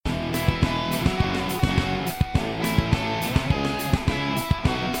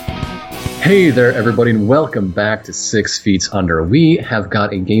Hey there, everybody, and welcome back to 6 Feet Under. We have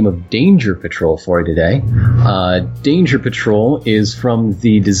got a game of Danger Patrol for you today. Danger Patrol is from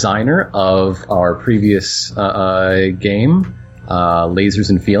the designer of our previous game,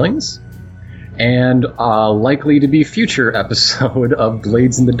 Lasers and Feelings, and likely to be future episode of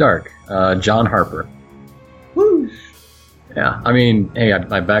Blades in the Dark, John Harper. Woo! Yeah, I mean, hey,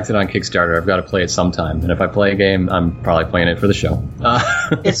 I backed it on Kickstarter. I've got to play it sometime. And if I play a game, I'm probably playing it for the show.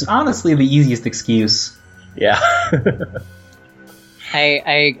 It's honestly the easiest excuse. Yeah.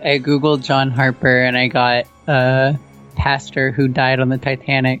 I googled John Harper and I got a pastor who died on the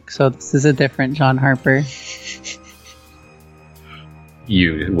Titanic, so this is a different John Harper.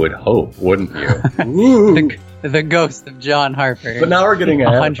 You would hope, wouldn't you? The ghost of John Harper. But now we're getting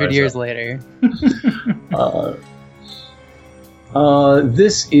 100 years later.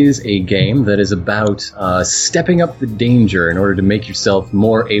 This is a game that is about stepping up the danger in order to make yourself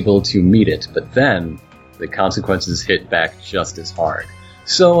more able to meet it, but then the consequences hit back just as hard.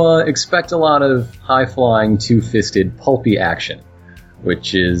 So expect a lot of high-flying, two-fisted, pulpy action,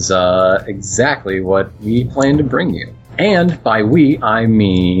 which is exactly what we plan to bring you. And by we, I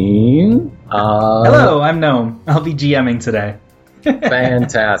mean... Hello, I'm Gnome. I'll be GMing today.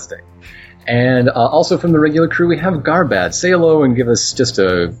 Fantastic. And also from the regular crew, we have Garbad. Say hello and give us just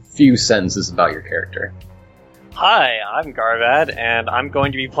a few sentences about your character. Hi, I'm Garbad, and I'm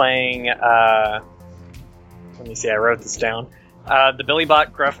going to be playing, let me see, I wrote this down. The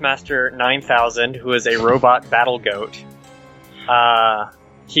Billybot Gruffmaster 9000, who is a robot battle goat.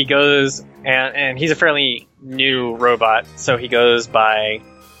 He goes, and he's a fairly new robot, so he goes by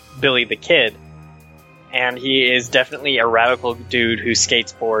Billy the Kid. And he is definitely a radical dude who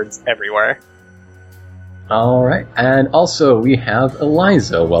skateboards everywhere. All right. And also, we have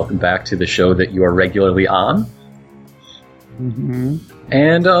Eliza. Welcome back to the show that you are regularly on. Mm-hmm.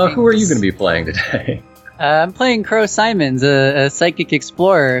 And who are you going to be playing today? I'm playing Crow Simons, a psychic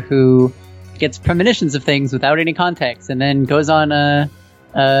explorer who gets premonitions of things without any context, and then goes on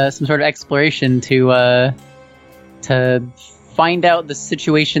some sort of exploration to find out the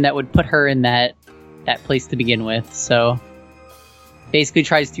situation that would put her in that place to begin with. So basically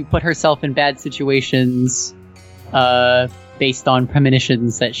tries to put herself in bad situations based on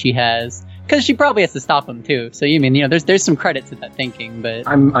premonitions that she has, because she probably has to stop them too. So there's some credit to that thinking, but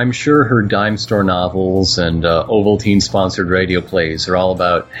I'm sure her dime store novels and Ovaltine sponsored radio plays are all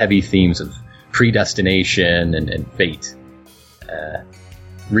about heavy themes of predestination and fate.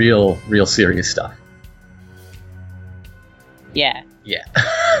 Real serious stuff. yeah.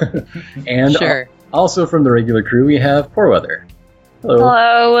 And Sure. Also from the regular crew, we have Poorweather.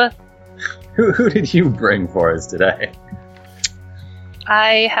 Hello. Who did you bring for us today?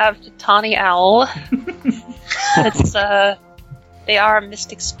 I have the Tawny Owl. It's they are a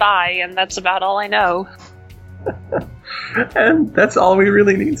mystic spy, and that's about all I know. And that's all we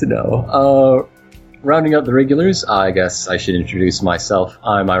really need to know. Rounding out the regulars, I guess I should introduce myself.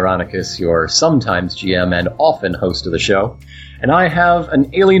 I'm Ironicus, your sometimes GM and often host of the show. And I have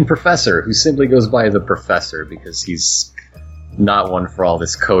an alien professor who simply goes by the Professor because he's not one for all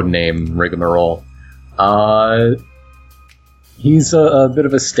this codename rigmarole. He's a bit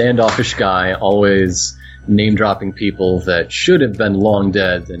of a standoffish guy, always name-dropping people that should have been long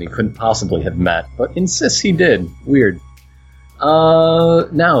dead and he couldn't possibly have met, but insists he did. Weird.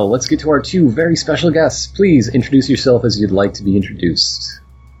 Now, let's get to our two very special guests. Please introduce yourself as you'd like to be introduced.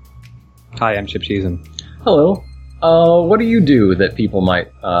 Hi, I'm Chip Cheesen. Hello. What do you do that people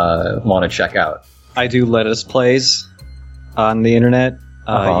might want to check out? I do lettuce plays on the internet.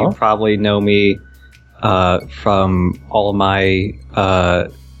 You probably know me from all of my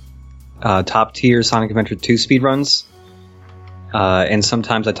top tier Sonic Adventure 2 speedruns. And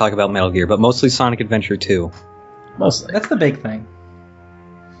sometimes I talk about Metal Gear, but mostly Sonic Adventure 2. Mostly. That's the big thing.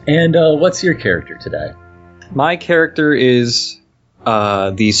 And what's your character today? My character is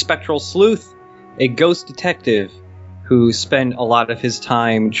the Spectral Sleuth, a ghost detective who spent a lot of his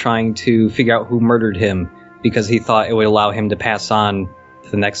time trying to figure out who murdered him because he thought it would allow him to pass on to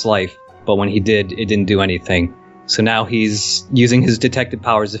the next life. But when he did, it didn't do anything. So now he's using his detective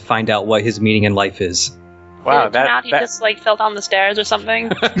powers to find out what his meaning in life is. Wow, Did it turn out he just fell down the stairs or something?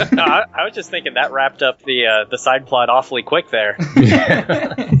 No, I was just thinking that wrapped up the side plot awfully quick there.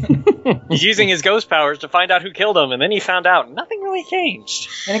 He's using his ghost powers to find out who killed him, and then he found out nothing really changed.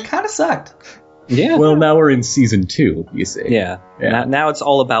 And it kind of sucked. Yeah. Well, now we're in season 2, you see. Yeah. Now it's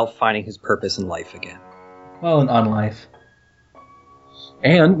all about finding his purpose in life again. Well, and on life.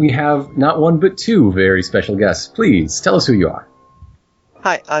 And we have not one but two very special guests. Please, tell us who you are.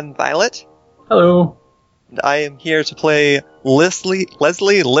 Hi, I'm Violet. Hello. I am here to play Leslie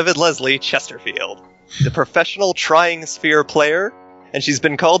Livid Leslie Chesterfield, the professional Trying Sphere player, and she's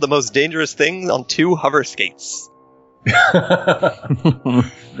been called the most dangerous thing on 2 hover skates.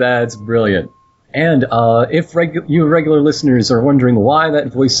 That's brilliant. And if you regular listeners are wondering why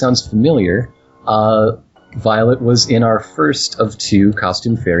that voice sounds familiar, Violet was in our first of 2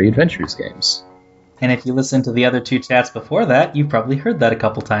 Costume Fairy Adventures games. And if you listen to the other 2 chats before that, you've probably heard that a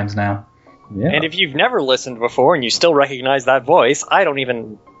couple times now. Yeah. And if you've never listened before and you still recognize that voice, I don't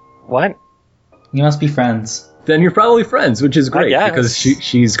even... What? You must be friends. Then you're probably friends, which is great, guess. because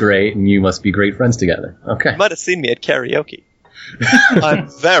she's great, and you must be great friends together. Okay. You might have seen me at karaoke. I'm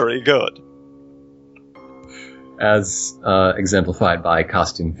very good. As exemplified by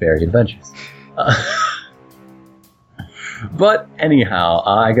Costume Fairy Adventures. But anyhow,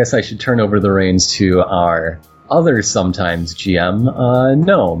 I guess I should turn over the reins to our other sometimes GM,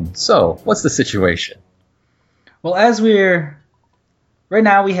 Gnome. So, what's the situation? Well, right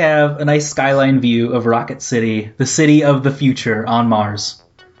now we have a nice skyline view of Rocket City, the city of the future on Mars.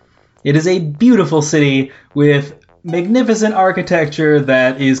 It is a beautiful city with magnificent architecture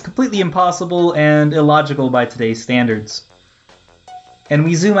that is completely impossible and illogical by today's standards. And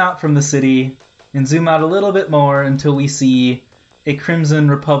we zoom out from the city and zoom out a little bit more until we see a Crimson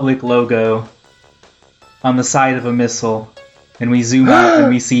Republic logo on the side of a missile. And we zoom out and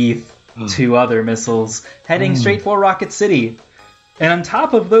we see 2 other missiles heading straight for Rocket City. And on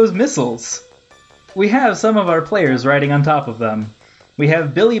top of those missiles, we have some of our players riding on top of them. We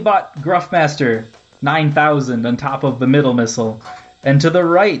have Billybot Gruffmaster 9000 on top of the middle missile. And to the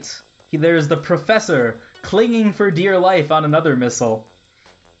right, there's the Professor clinging for dear life on another missile,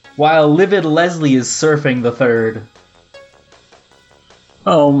 while Livid Leslie is surfing the third.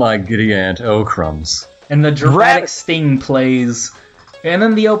 Oh my giddy aunt, oh crumbs. And the dramatic sting plays, and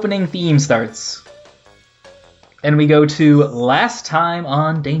then the opening theme starts. And we go to Last Time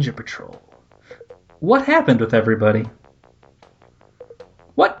on Danger Patrol. What happened with everybody?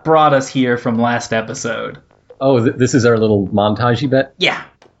 What brought us here from last episode? Oh, this is our little montage bit? Yeah.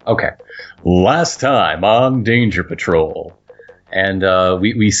 Okay. Last time on Danger Patrol. And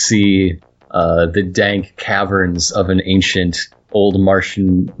we see the dank caverns of an ancient old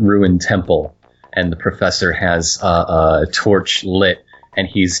Martian ruined temple. And the professor has a torch lit, and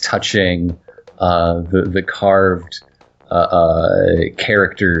he's touching the carved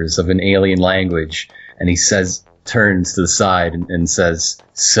characters of an alien language. And he turns to the side and says,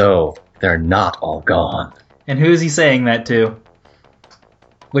 "So, they're not all gone." And who is he saying that to?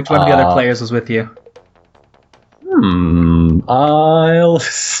 Which one of the other players was with you? I'll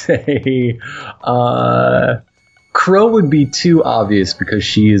say Crow would be too obvious because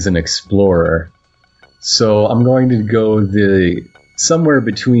she is an explorer. So I'm going to go somewhere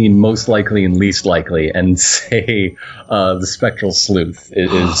between most likely and least likely and say the Spectral Sleuth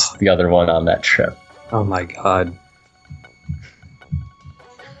is the other one on that trip. Oh my god.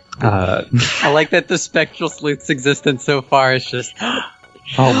 I like that the Spectral Sleuth's existence so far is just...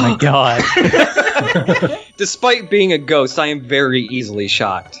 Oh my god. Despite being a ghost, I am very easily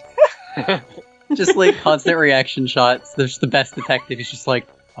shocked. Just like constant reaction shots. There's the best detective. He's just like,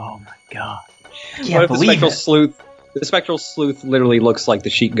 oh my god. What if the Spectral Sleuth literally looks like the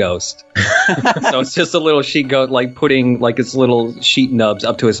sheet ghost? So it's just a little sheet ghost, like putting like its little sheet nubs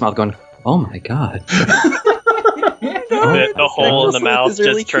up to his mouth, going, "Oh my god." The hole in the mouth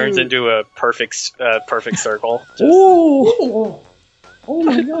just turns into a perfect circle. Ooh. Oh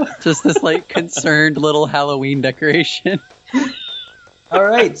my god. Just this like concerned little Halloween decoration.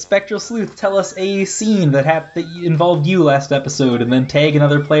 Alright, Spectral Sleuth, tell us a scene that involved you last episode, and then tag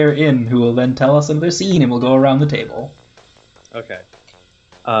another player in who will then tell us another scene, and we'll go around the table. Okay.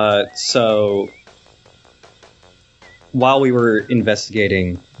 So, while we were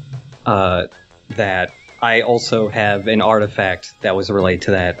investigating that, I also have an artifact that was related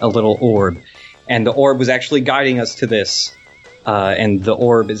to that, a little orb. And the orb was actually guiding us to this. And the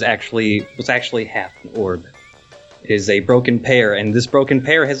orb was actually half an orb. It is a broken pear, and this broken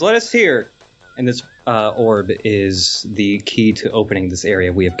pear has led us here. And this orb is the key to opening this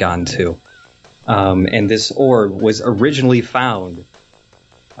area we have gone to. And this orb was originally found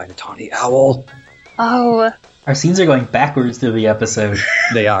by the Tawny Owl. Oh. Our scenes are going backwards through the episode.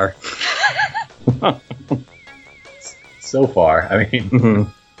 They are. So far, I mean.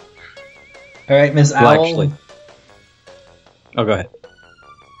 Mm-hmm. Alright, Miss Owl. Well, actually. Oh, go ahead.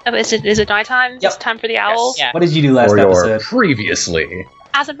 Oh, is it nighttime? Yep. It's time for the owls? Yeah. What did you do last Or your episode? previously.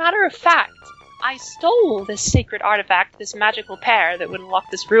 As a matter of fact, I stole this sacred artifact, this magical pear that would unlock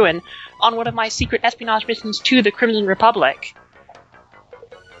this ruin, on one of my secret espionage missions to the Crimson Republic.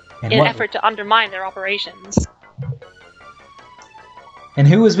 And in an what- effort to undermine their operations. And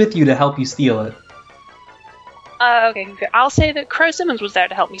who was with you to help you steal it? Okay, I'll say that Crow Simmons was there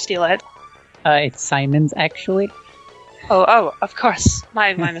to help me steal it. It's Simon's, actually. Oh, of course.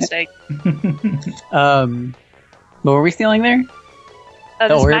 My mistake. What were we stealing there?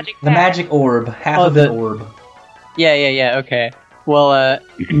 This orb? magic The bag. magic orb, half Oh, of the the- orb. Yeah, okay. Well,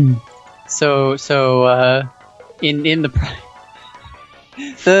 so, in the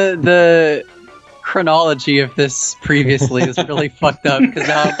chronology of this previously is really fucked up, because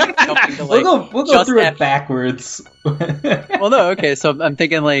now I'm jumping to, like, We'll go just through it after- backwards. Well, no, okay, so I'm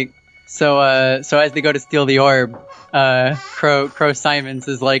thinking, like, so as they go to steal the orb, Crow Simons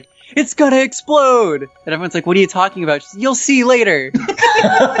is like, it's gonna explode! And everyone's like, what are you talking about? She's, you'll see later!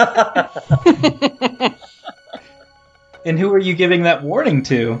 And who are you giving that warning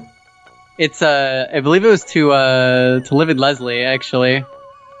to? It's, I believe it was to Livid Leslie, actually.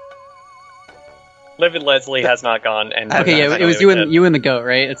 Livid Leslie has not gone, and Okay, yeah, it was you and the goat,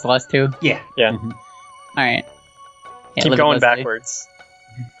 right? It's the last two? Yeah. Alright. Yeah, Keep Livid going Leslie. backwards.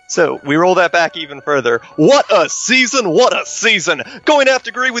 So, we roll that back even further. What a season! What a season! Going to have to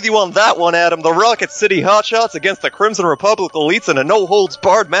agree with you on that one, Adam. The Rocket City Hotshots against the Crimson Republic Elites in a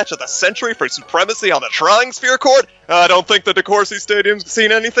no-holds-barred match of the century for supremacy on the Trying Sphere Court? I don't think the DeCourcy Stadium's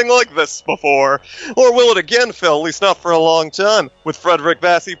seen anything like this before. Or will it again, Phil? At least not for a long time. With Frederick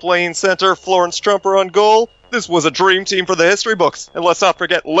Bassey playing center, Florence Trumper on goal. This was a dream team for the history books. And let's not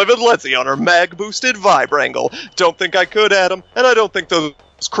forget Livid Leslie on her mag-boosted Vibrangle. Don't think I could, Adam. And I don't think those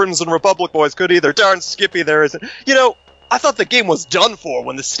Crimson Republic boys could either. Darn Skippy there isn't. You know, I thought the game was done for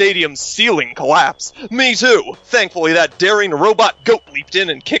when the stadium's ceiling collapsed. Me too. Thankfully, that daring robot goat leaped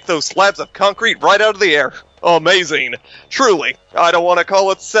in and kicked those slabs of concrete right out of the air. Amazing. Truly, I don't want to call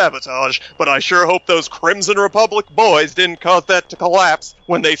it sabotage, but I sure hope those Crimson Republic boys didn't cause that to collapse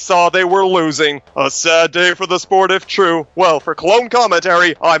when they saw they were losing. A sad day for the sport if true. Well, for Clone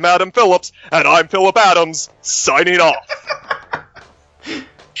Commentary, I'm Adam Phillips, and I'm Philip Adams, signing off.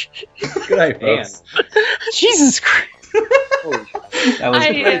 Good night, folks. Jesus Christ! That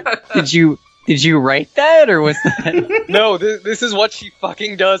was great. Did you write that, or was that... No, this is what she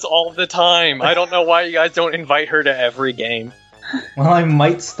fucking does all the time. I don't know why you guys don't invite her to every game. Well, I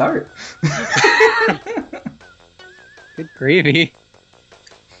might start. Good gravy.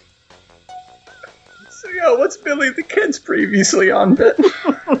 So, yeah, what's Billy the Kid's previously on bit?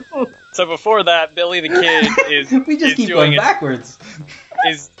 So before that, Billy the Kid is We just is keep doing going backwards.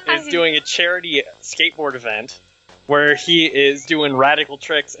 is doing a charity skateboard event where he is doing radical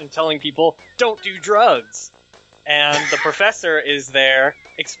tricks and telling people don't do drugs. And the professor is there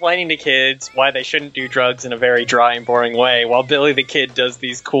explaining to kids why they shouldn't do drugs in a very dry and boring way, while Billy the Kid does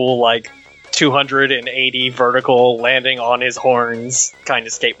these cool, like, 280 vertical landing on his horns kind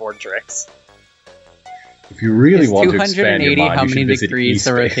of skateboard tricks. If you really Is want to expand your 280 mind, how you should many visit degrees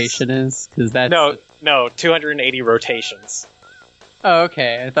the eSpace. rotation is? Because that's... No, 280 rotations. Oh,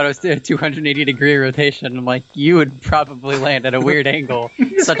 okay. I thought it was a 280-degree rotation. I'm like, you would probably land at a weird angle,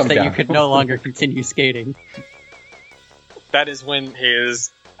 such come that you down. could no longer continue skating. That is when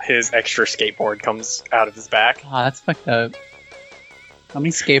his extra skateboard comes out of his back. Oh, that's fucked up. How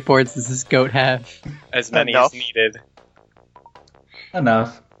many skateboards does this goat have? As many Enough. as needed.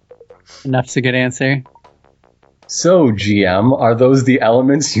 Enough. Enough's a good answer. So, GM, are those the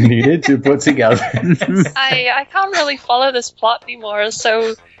elements you needed to put together? I can't really follow this plot anymore,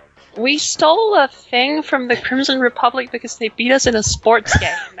 so we stole a thing from the Crimson Republic because they beat us in a sports game,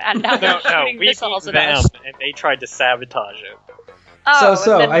 and now they're No, shooting we beat missiles at them, us. and they tried to sabotage it. Oh,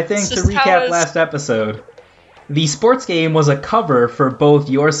 So and then I think it's to just how recap is- last episode, the sports game was a cover for both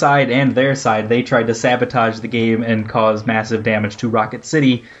your side and their side. They tried to sabotage the game and cause massive damage to Rocket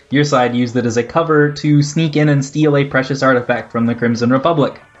City. Your side used it as a cover to sneak in and steal a precious artifact from the Crimson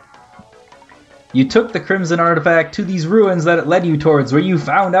Republic. You took the Crimson artifact to these ruins that it led you towards, where you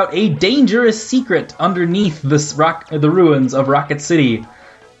found out a dangerous secret underneath the ruins of Rocket City.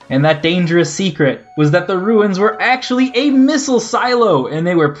 And that dangerous secret was that the ruins were actually a missile silo, and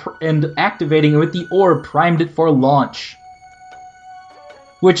they were and activating it with the orb primed it for launch.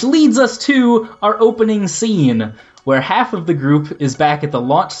 Which leads us to our opening scene, where half of the group is back at the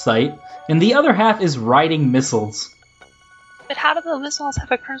launch site, and the other half is riding missiles. But how do the missiles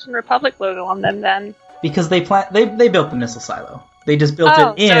have a Crimson Republic logo on them then? Because they built the missile silo. They just built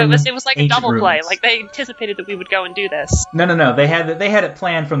Oh, it in. so it was like a ancient double play. ruins. Like they anticipated that we would go and do this. No. They had it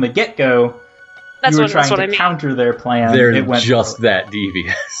planned from the get-go. That's You were what trying to I mean. counter their plan. They're It went just poorly. that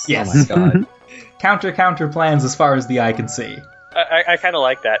devious. Yes. Oh my god. Counter plans as far as the eye can see. I kind of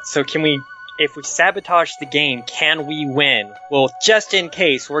like that. So can we if we sabotage the game, can we win? Well, just in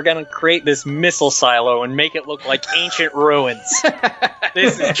case, we're gonna create this missile silo and make it look like ancient ruins.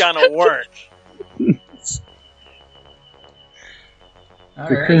 This is gonna work. All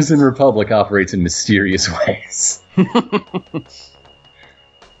The right. Crimson Republic operates in mysterious ways.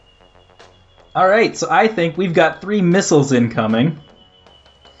 All right, so I think we've got 3 missiles incoming.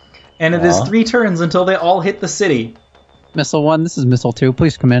 And it is Aw. 3 turns until they all hit the city. Missile 1, this is Missile 2.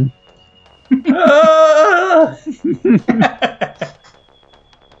 Please come in. Ah!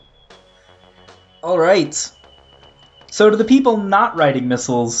 All right. So to the people not riding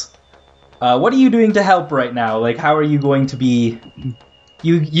missiles, what are you doing to help right now? Like, how are you going to be...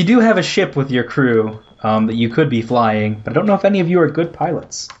 You do have a ship with your crew that you could be flying, but I don't know if any of you are good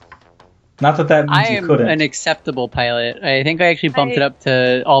pilots. Not that that means I you am couldn't. an acceptable pilot. I think I actually bumped I- it up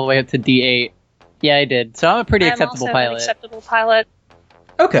to all the way up to D8. Yeah, I did. So I'm a pretty I'm acceptable also pilot. an acceptable pilot.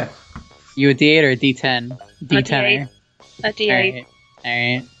 Okay. You a D8 or a D10? D10. A D8.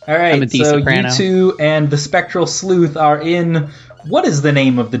 Alright. All right, I'm a D so soprano. you two and the Spectral Sleuth are in... What is the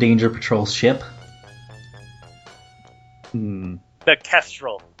name of the Danger Patrol ship? The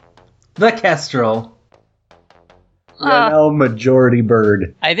Kestrel. The Kestrel. Yeah, now majority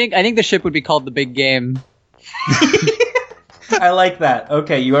bird. I think the ship would be called the Big Game. I like that.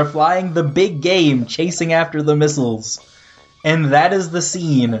 Okay, you are flying the big game, chasing after the missiles. And that is the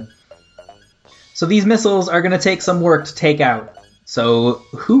scene. So these missiles are going to take some work to take out. So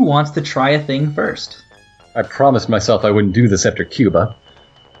who wants to try a thing first? I promised myself I wouldn't do this after Cuba.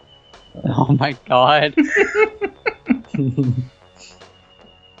 Oh my god.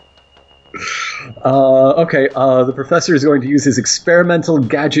 Okay, the professor is going to use his experimental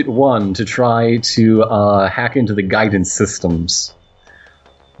Gadget 1 to try to hack into the guidance systems.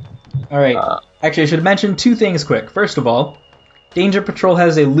 All right. Actually, I should mention 2 things quick. First of all, Danger Patrol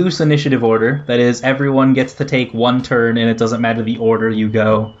has a loose initiative order. That is, everyone gets to take 1 turn, and it doesn't matter the order you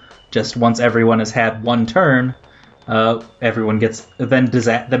go. Just once everyone has had 1 turn, everyone gets... Then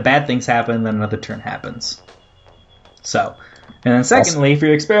the bad things happen, then another turn happens. So... And then secondly, for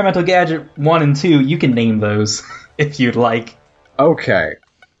your experimental gadget 1 and 2, you can name those if you'd like. Okay.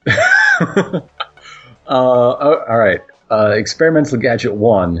 Alright. Experimental Gadget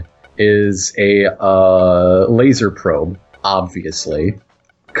 1 is a laser probe, obviously.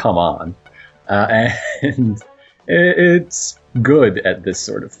 Come on. And it's good at this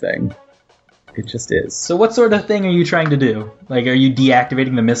sort of thing. It just is. So what sort of thing are you trying to do? Like, are you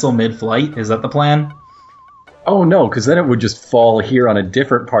deactivating the missile mid-flight? Is that the plan? Oh no, because then it would just fall here on a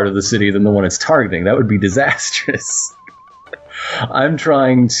different part of the city than the one it's targeting. That would be disastrous. I'm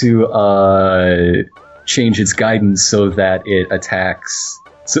trying to change its guidance so that it attacks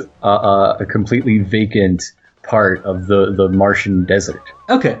a completely vacant part of the Martian desert.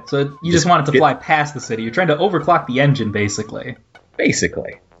 Okay, so you just want it to get- fly past the city. You're trying to overclock the engine, basically.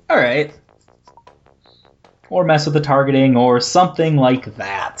 Basically. Alright. Or mess with the targeting, or something like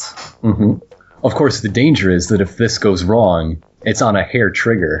that. Mm-hmm. Of course, the danger is that if this goes wrong, it's on a hair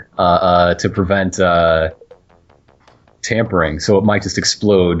trigger to prevent tampering, so it might just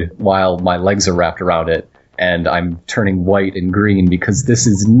explode while my legs are wrapped around it, and I'm turning white and green because this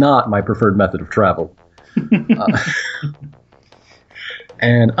is not my preferred method of travel.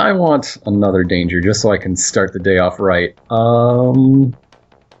 And I want another danger just so I can start the day off right.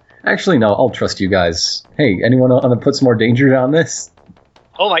 Actually, no, I'll trust you guys. Hey, anyone want to put some more danger on this?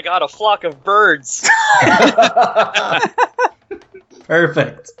 Oh my god, a flock of birds!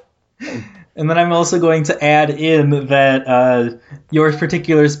 Perfect. And then I'm also going to add in that your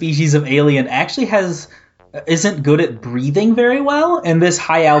particular species of alien actually isn't good at breathing very well, and this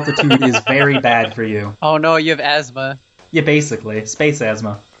high altitude is very bad for you. Oh no, you have asthma. Yeah, basically. Space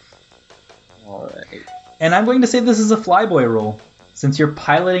asthma. Alright. And I'm going to say this is a flyboy rule, since you're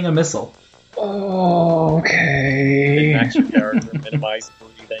piloting a missile. Okay. Max your character, minimize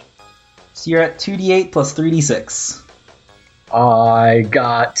breathing. So you're at 2d8 plus 3d6. I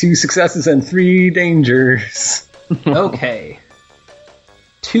got 2 successes and 3 dangers. Okay.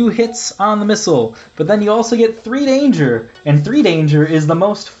 2 hits on the missile, but then you also get 3 danger, and 3 danger is the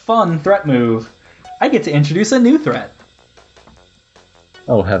most fun threat move. I get to introduce a new threat.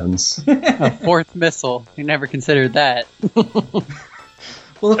 Oh, heavens. A 4th missile. You never considered that.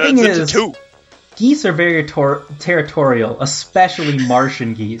 Well, the thing It's a is, 2. geese are very territorial, especially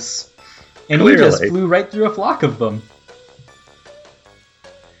Martian geese. And you just Clearly. flew right through a flock of them.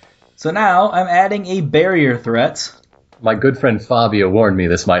 So now I'm adding a barrier threat. My good friend Fabio warned me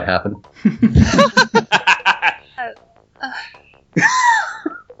this might happen.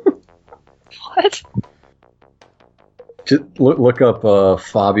 What? Just look up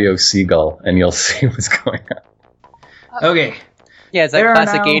Fabio Seagull, and you'll see what's going on. Okay. Yeah, it's that There are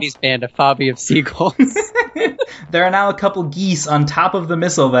classic now- 80s band, a Fabio of Seagulls. There are now a couple geese on top of the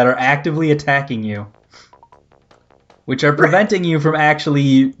missile that are actively attacking you, which are preventing you from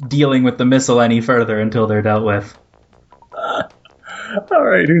actually dealing with the missile any further until they're dealt with. All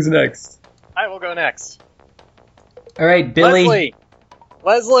right, who's next? I will go next. All right, Billy.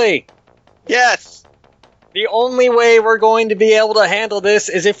 Leslie, Yes! the only way we're going to be able to handle this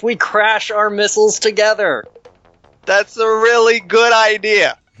is if we crash our missiles together. That's a really good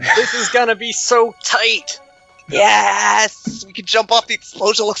idea. This is gonna be so tight. Yes! We can jump off the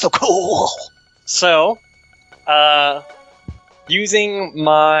explosion, looks so cool. So, using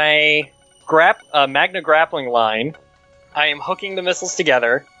my Magna grappling line, I am hooking the missiles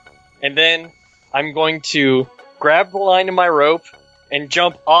together, and then I'm going to grab the line of my rope and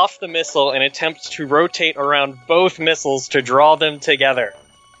jump off the missile and attempt to rotate around both missiles to draw them together.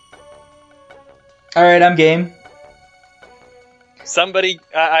 All right, I'm game. Somebody,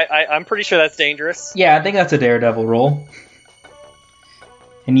 I'm pretty sure that's dangerous. Yeah, I think that's a daredevil roll.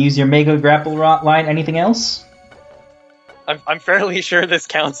 And use your mega grapple line. Anything else? I'm fairly sure this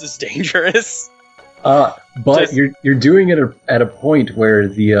counts as dangerous. But Just- you're doing it at a point where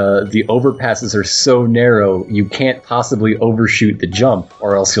the overpasses are so narrow you can't possibly overshoot the jump,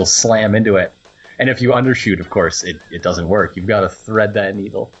 or else you'll slam into it. And if you undershoot, of course, it doesn't work. You've got to thread that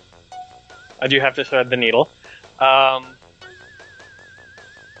needle. I do have to thread the needle.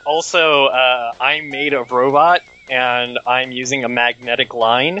 Also, I'm made of robot, and I'm using a magnetic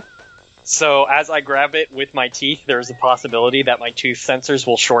line. So as I grab it with my teeth, there's a possibility that my tooth sensors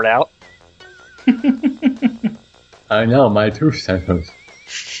will short out. I know, my tooth sensors.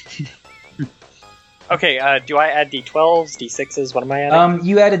 Okay, do I add d12s, d6s? What am I adding?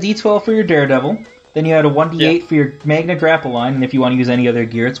 You add a d12 for your daredevil. Then you add a 1d8 for your magna grapple line, and if you want to use any other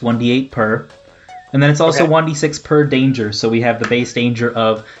gear, it's 1d8 per. And then it's also Okay. 1d6 per danger, so we have the base danger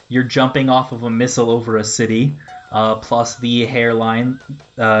of you're jumping off of a missile over a city, plus the hairline,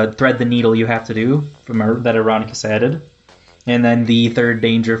 thread the needle you have to do that Ironicus added, and then the third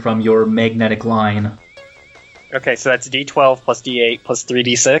danger from your magnetic line. Okay, so that's d12 plus d8 plus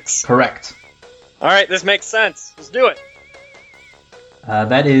 3d6. Correct. Alright, this makes sense. Let's do it.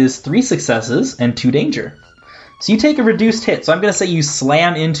 That is 3 successes and 2 danger. So you take a reduced hit, so I'm going to say you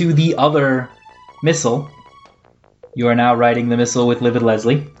slam into the other missile. You are now riding the missile with Livid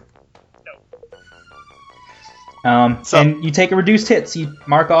Leslie. And you take a reduced hit, so you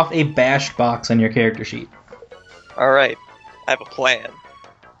mark off a bashed box on your character sheet. Alright, I have a plan.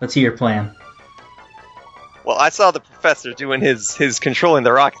 Let's hear your plan. Well, I saw the professor doing his controlling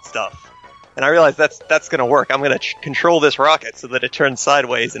the rocket stuff, and I realized that's gonna work. I'm gonna control this rocket so that it turns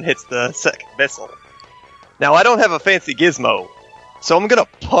sideways and hits the second missile. Now, I don't have a fancy gizmo, so I'm gonna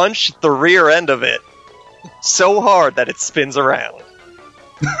punch the rear end of it so hard that it spins around.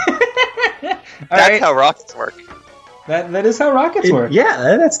 That's how rockets work. That is how rockets work.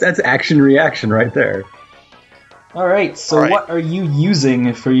 Yeah, that's action reaction right there. Alright, so Alright. what are you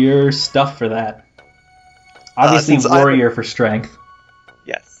using for your stuff for that? Obviously since I'm- warrior for strength.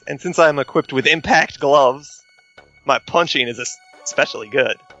 Yes, and since I'm equipped with impact gloves, my punching is especially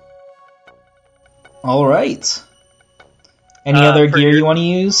good. Alright. Any other for gear your- you want to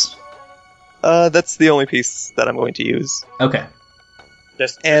use? That's the only piece that I'm going to use. Okay.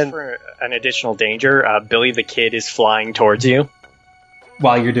 Just And- for an additional danger, Billy the Kid is flying towards you.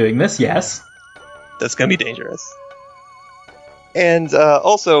 While you're doing this, yes. That's gonna be dangerous. And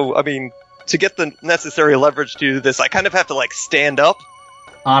also, I mean, to get the necessary leverage to do this, I kind of have to like stand up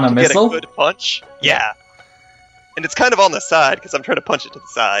On a to missile? get a good punch. Yeah. And it's kind of on the side because I'm trying to punch it to the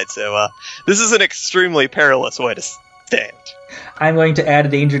side. So this is an extremely perilous way to stand. I'm going to add a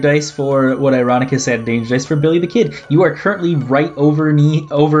danger dice for what Ironicus added danger dice for Billy the Kid. You are currently right over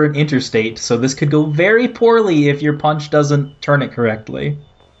an interstate, so this could go very poorly if your punch doesn't turn it correctly.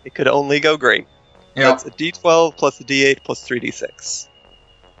 It could only go great. That's a D12 plus a D8 plus 3D6.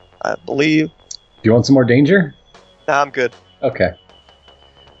 I believe. Do you want some more danger? Nah, I'm good. Okay.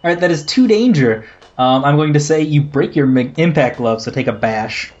 Alright, that is 2 danger. I'm going to say you break your impact glove, so take a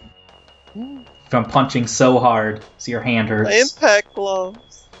bash. From punching so hard, so your hand My hurts. impact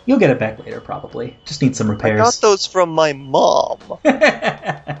gloves. You'll get it back later, probably. Just need some I got repairs. those from my mom.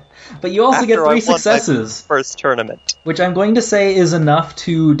 But you also get After I 3 won my successes, first tournament. which I'm going to say is enough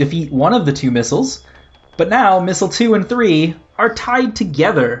to defeat one of the 2 missiles. But now, missile 2 and 3 are tied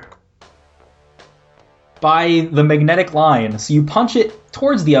together by the magnetic line. So you punch it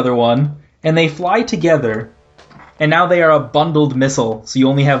towards the other one, and they fly together. And now they are a bundled missile, so you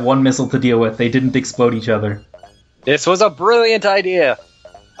only have one missile to deal with. They didn't explode each other. This was a brilliant idea.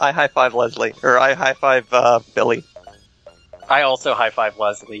 I high five Leslie, or I high five Billy. I also high five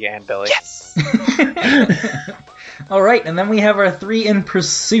Leslie and Billy. Yes. All right, and then we have our 3 in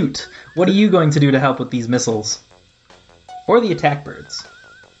pursuit. What are you going to do to help with these missiles? Or the attack birds?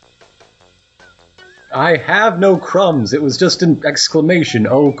 I have no crumbs. It was just an exclamation.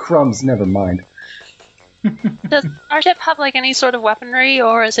 Oh, crumbs. Never mind. Does our ship have like any sort of weaponry,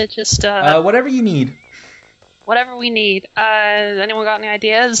 or is it just Whatever you need. whatever we need? Anyone got any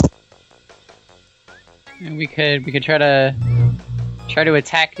ideas? And we could try to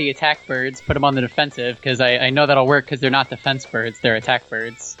attack the attack birds, put them on the defensive, because I know that'll work because they're not defense birds, they're attack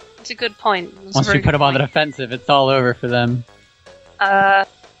birds. It's a good point. It's a Once we very put good them on the point. defensive, it's all over for them.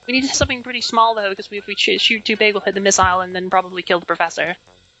 We need something pretty small though, because if we shoot too big, we'll hit the missile and then probably kill the professor.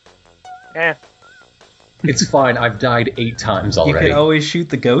 Eh. It's fine. I've died 8 times You already. could always shoot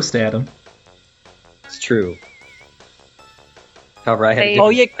the ghost at him. It's true. However, I had,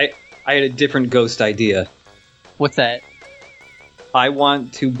 Hey. I had a different ghost idea. What's that? I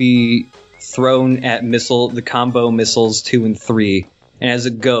want to be thrown at the combo missiles 2 and 3, and as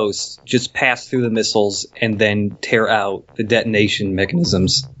a ghost, just pass through the missiles and then tear out the detonation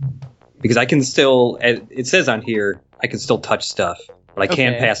mechanisms. Because I can still, it says on here, I can still touch stuff, but I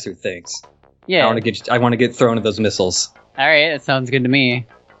can't Okay. pass through things. Yeah. I want to get thrown at those missiles. Alright, that sounds good to me.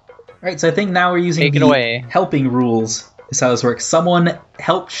 Right, so I think now we're using Take it the away. helping rules. Is how this works. Someone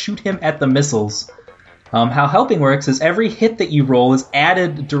help shoot him at the missiles. How helping works is every hit that you roll is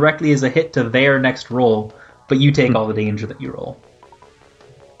added directly as a hit to their next roll, but you take all the danger that you roll.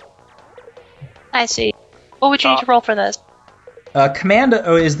 I see. What would you need to roll for this?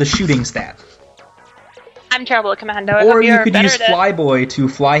 Commando is the shooting stat. I'm terrible at commando. I Or hope you you're could better use at it. Flyboy to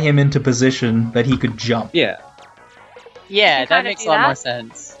fly him into position that he could jump. Yeah. Yeah, You that kinda makes do a lot that. more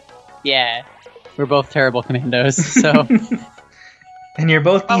sense. Yeah. We're both terrible commandos, so... And you're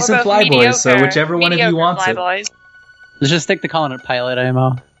both Well, we're decent both Flyboys, so mediocre- whichever one of you mediocre wants it. flyboys. Let's just stick to calling it pilot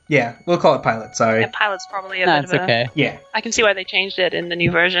ammo. Yeah, we'll call it pilot, sorry. Yeah, pilot's probably a No, bit it's of a... okay. Yeah, I can see why they changed it in the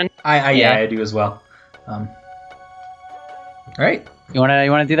new version. yeah, I do as well. Alright. You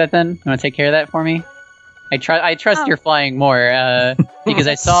wanna do that then? You wanna take care of that for me? I trust Oh. you're flying more, because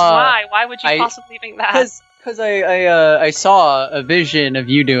I saw... Why? Why would you I- possibly think that? Because I saw a vision of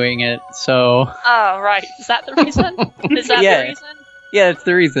you doing it, so... Oh, right. Is that the reason? Is that Yeah. the reason? Yeah, that's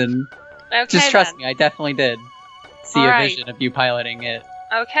the reason. Okay, Just trust then. me, I definitely did see All a right. vision of you piloting it.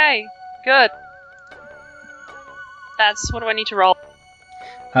 Okay, good. What do I need to roll?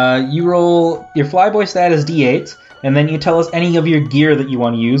 You roll your Flyboy stat is D8, and then you tell us any of your gear that you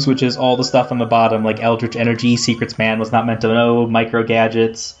want to use, which is all the stuff on the bottom, like Eldritch Energy, Secrets Man was not meant to know, Micro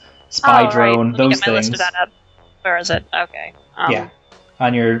Gadgets, Spy Oh, Drone, right. Let me those get my things. list of that up. Where is it? Okay. Yeah.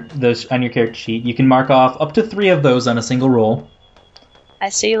 On your character sheet, you can mark off up to 3 of those on a single roll. I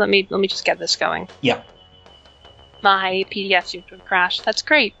see. Let me just get this going. Yeah. My PDF seems to have crashed. That's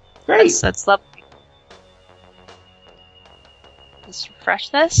great. Great. That's lovely. Let's refresh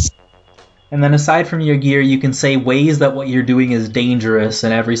this. And then aside from your gear, you can say ways that what you're doing is dangerous,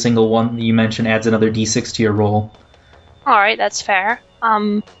 and every single one that you mention adds another d6 to your roll. All right, that's fair.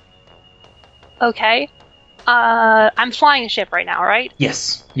 Okay. I'm flying a ship right now, right?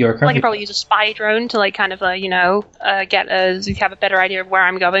 Yes, you are I currently. can probably use a spy drone to like kind of have a better idea of where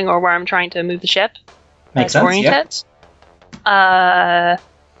I'm going or where I'm trying to move the ship. Makes To sense. orient Yeah.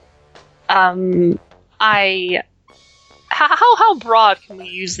 it. How broad can we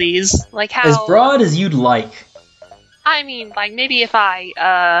use these? Like how As broad as you'd like. I mean, like maybe if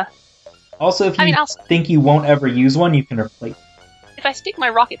I Also, if you I mean, think you won't ever use one, you can replace. if I stick my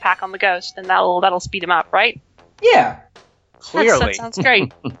rocket pack on the Ghost, then that'll speed him up, right? Yeah. Clearly. That sounds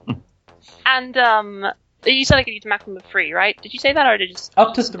great. And you said I could use a maximum of 3, right? Did you say that, or did you just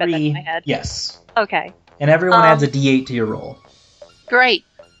Up to just bet that in 3. my head? Yes. Okay, And everyone adds a Um, d8 to your roll. great.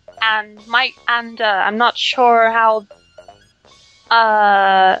 And I'm not sure how.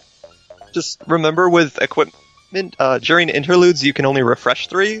 Just remember with equipment, during interludes, you can only refresh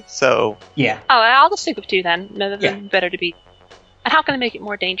 3, so Yeah. Oh, I'll just stick with 2 then. No, Yeah. better to be. And how can I make it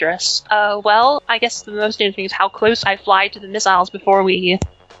more dangerous? Well, I guess the most dangerous thing is how close I fly to the missiles before we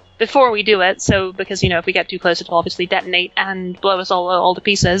do it. So, because if we get too close, it'll obviously detonate and blow us all to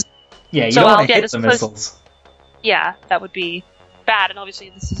pieces. Yeah, you So don't I'll want to get hit as the close- missiles. Yeah, that would be bad. And obviously,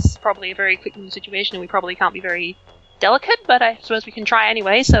 this is probably a very quick moving situation, and we probably can't be very delicate. But I suppose we can try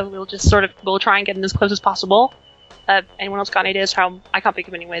anyway. So we'll try and get in as close as possible. Anyone else got any ideas? How I can't think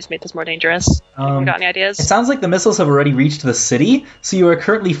of any ways to make this more dangerous. Anyone got any ideas? It sounds like the missiles have already reached the city, so you are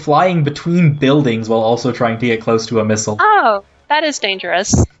currently flying between buildings while also trying to get close to a missile. Oh, that is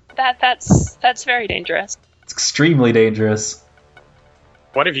dangerous. That's very dangerous. It's extremely dangerous.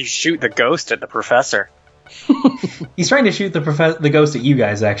 What if you shoot the ghost at the professor? He's trying to shoot the ghost at you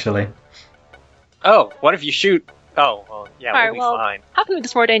guys, actually. Oh, what if you shoot... Oh, well, yeah, Alright, we'll be well, fine. how can we make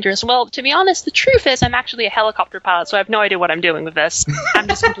this more dangerous? Well, to be honest, the truth is I'm actually a helicopter pilot, so I have no idea what I'm doing with this. I'm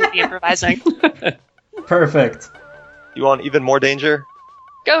just completely improvising. Perfect. You want even more danger?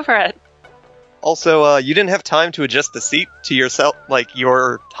 Go for it. Also, you didn't have time to adjust the seat to yourself, like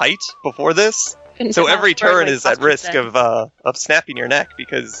your height before this. Couldn't So sit every down for, turn like, is at possible risk then. of snapping your neck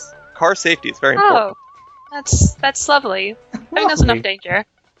because car safety is very important. Oh, that's lovely. I think that's enough danger.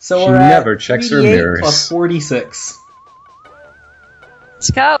 So She we're at never checks her 3d8 mirrors. plus 46.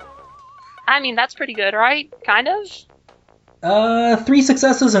 Let's go. I mean, that's pretty good, right? Kind of? 3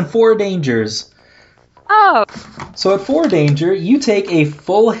 successes and 4 dangers. Oh, So at 4 danger, you take a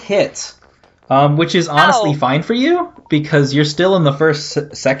full hit, which is honestly Ow. fine for you because you're still in the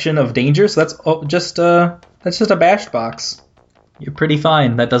first section of danger. So that's just a bashed box. You're pretty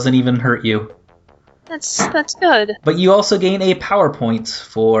fine. That doesn't even hurt you. that's good. But you also gain a power point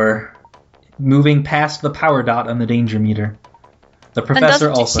for moving past the power dot on the danger meter. The professor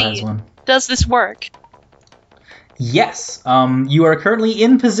doesn't also you has see- one. Does this work? Yes, you are currently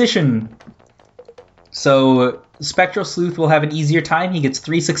in position. So Spectral Sleuth will have an easier time. He gets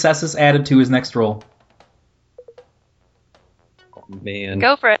 3 successes added to his next roll. Man.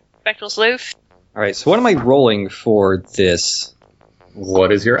 Go for it, Spectral Sleuth. All right. So what am I rolling for this?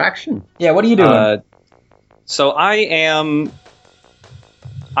 What is your action? Yeah, what are you doing? So I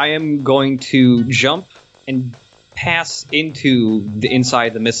am going to jump and pass into the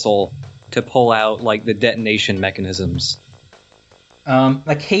inside the missile to pull out like the detonation mechanisms.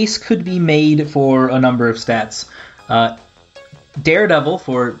 A case could be made for a number of stats. Daredevil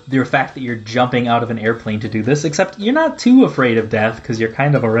for the fact that you're jumping out of an airplane to do this, except you're not too afraid of death because you're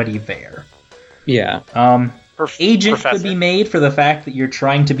kind of already there. Yeah. Agent Professor. could be made for the fact that you're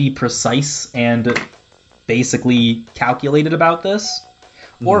trying to be precise and basically calculated about this.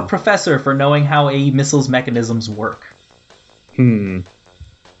 Or Professor for knowing how a missile's mechanisms work.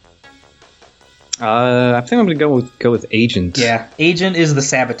 I think I'm gonna go with agent. Yeah, Agent is the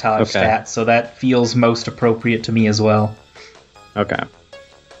sabotage Okay. stat, so that feels most appropriate to me as well. Okay.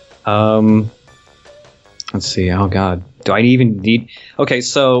 Let's see. Oh God, do I even need? Okay,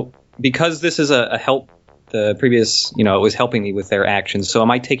 so because this is a help, the previous, it was helping me with their actions. So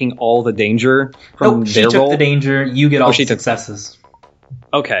am I taking all the danger from Nope, she their took role? the danger, you get all she the took- successes.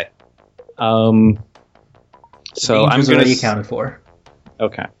 Okay. So I'm Danger's gonna already accounted for.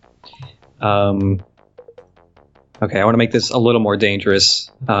 Okay. Okay, I want to make this a little more dangerous.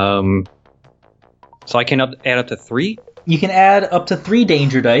 So I can add up to 3? You can add up to 3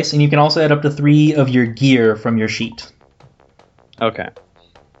 danger dice, and you can also add up to 3 of your gear from your sheet. Okay.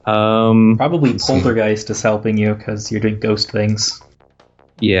 Probably let's see. Poltergeist is helping you, because you're doing ghost things.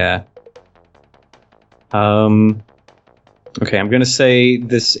 Yeah. Okay, I'm gonna say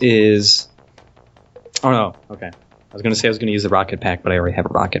this is... Oh no, okay. I was gonna use the rocket pack, but I already have a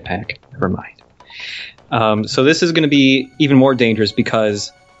rocket pack. Never mind. So this is gonna be even more dangerous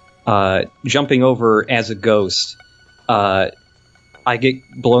because jumping over as a ghost, I get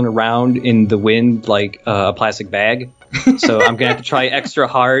blown around in the wind like a plastic bag. So I'm gonna have to try extra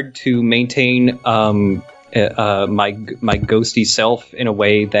hard to maintain my ghosty self in a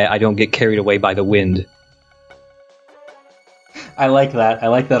way that I don't get carried away by the wind. I like that. I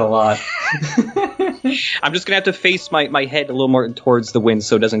like that a lot. I'm just gonna have to face my head a little more towards the wind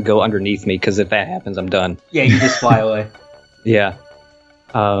so it doesn't go underneath me, because if that happens, I'm done. Yeah, you just fly away. Yeah.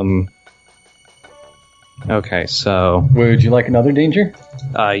 Okay, so Would you like another danger?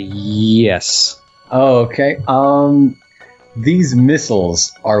 yes. Oh, okay. These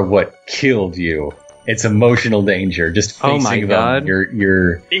missiles are what killed you. It's emotional danger. Just Oh facing my them. God.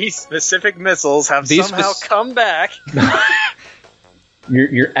 Your These specific missiles have These somehow come back.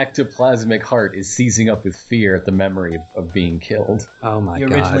 your ectoplasmic heart is seizing up with fear at the memory of being killed. Oh my You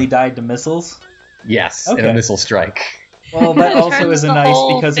god. originally died to missiles? Yes, in Okay. a missile strike. Well, that also Turns isn't the nice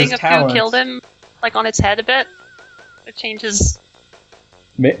whole because thing his of who talent. killed him, like on its head a bit. It changes.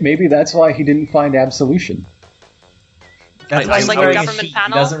 Maybe that's why he didn't find absolution. That's It why was he's like a wearing a government sheet. He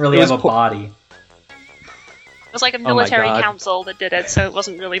panel? doesn't really It was have a body. It was like a my military God. council that did it, so it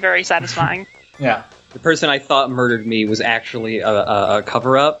wasn't really very satisfying. Yeah. The person I thought murdered me was actually a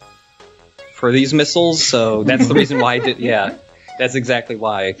cover-up for these missiles, so that's the reason why I did. Yeah, that's exactly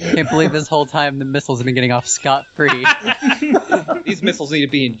why. Can't believe this whole time the missiles have been getting off scot-free. These missiles need to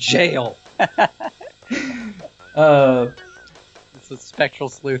be in jail. That's what Spectral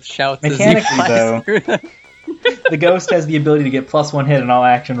Sleuth shouts as he Mechanically, flies though. through them. The ghost has the ability to get +1 hit on all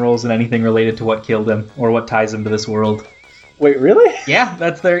action rolls and anything related to what killed him or what ties him to this world. Wait, really? Yeah,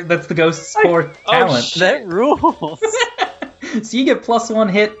 that's the ghost's core talent. That rules. So you get +1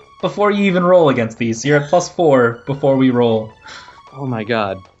 hit before you even roll against these. So you're at +4 before we roll. Oh my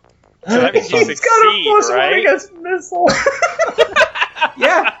god. So that means you succeed, right? against missile.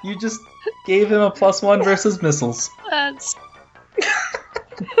 Yeah, you just gave him a +1 versus missiles. That's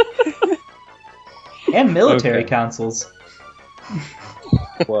And military Okay. councils.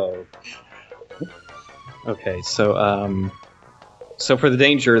 Whoa. Okay, so for the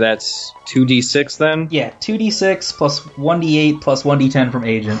danger, that's 2d6 then? Yeah, 2d6 plus 1d8 plus 1d10 from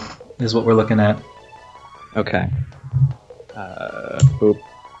agent is what we're looking at. Okay. Boop.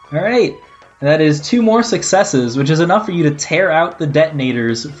 Alright, and that is 2 more successes, which is enough for you to tear out the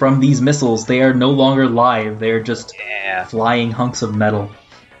detonators from these missiles. They are no longer live, they are just Yeah. flying hunks of metal.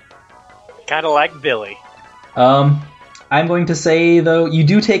 Kind of like Billy. I'm going to say, though, you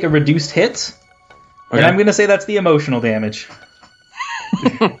do take a reduced hit, and Okay. I'm going to say that's the emotional damage.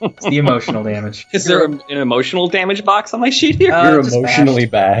 It's the emotional damage. Is there an emotional damage box on my sheet here? You're just emotionally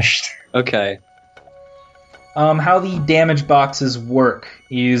bashed. Okay. How the damage boxes work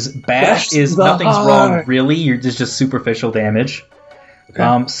is bash Bash is the nothing's heart. wrong really. There's just superficial damage.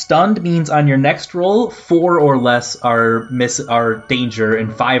 Okay. Stunned means on your next roll, 4 or less are danger,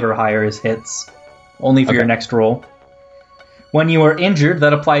 and 5 or higher is hits. Only for your Okay. next roll. When you are injured,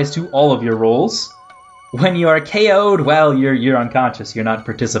 that applies to all of your rolls. When you are KO'd, well, you're unconscious. You're not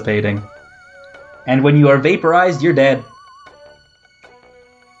participating. And when you are vaporized, you're dead.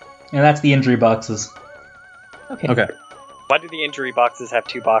 And that's the injury boxes. Okay. Why do the injury boxes have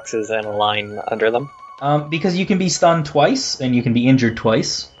 2 boxes and a line under them? Because you can be stunned twice, and you can be injured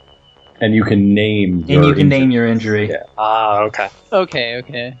twice, And you can name and you can name your injury. Yeah. Ah, okay.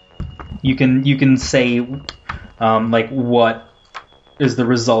 Okay. You can say, like, what is the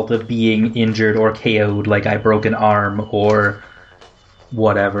result of being injured or KO'd, like I broke an arm or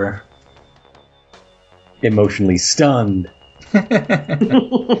whatever. Emotionally stunned.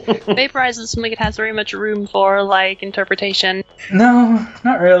 vaporize is something it has very much room for, like, interpretation. No,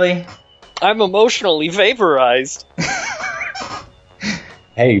 not really. I'm emotionally vaporized.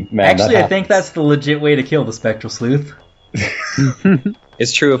 Hey, man. Actually, that I think that's the legit way to kill the Spectral Sleuth.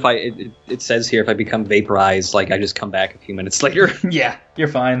 It's true if it says here if I become vaporized, like I just come back a few minutes later. Yeah, you're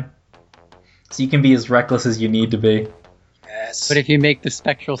fine. So you can be as reckless as you need to be. Yes. But if you make the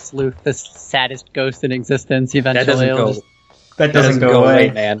Spectral Sleuth the saddest ghost in existence, eventually that doesn't it'll go, just- That doesn't go away,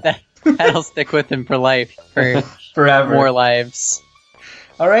 away man. that'll stick with him for life, for forever. more lives.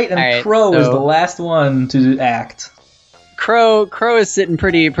 All right, and All right, Crow is so- the last one to act. Crow is sitting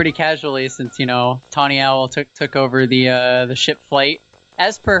pretty casually since, you know, Tawny Owl took over the ship flight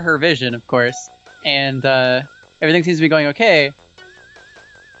as per her vision, of course, and everything seems to be going okay.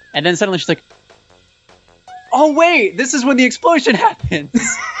 And then suddenly she's like, "Oh wait, this is when the explosion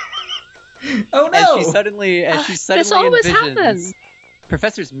happens!" Oh no! And she suddenly This always envisions happens.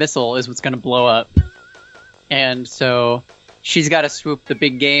 Professor's missile is what's going to blow up, and so she's got to swoop the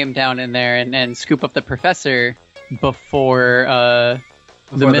big game down in there and scoop up the professor before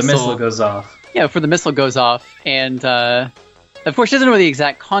Before the missile goes off. Yeah, before the missile goes off, and of course she doesn't know the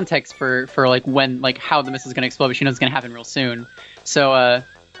exact context for like when, like how the missile is going to explode, but she knows it's going to happen real soon. So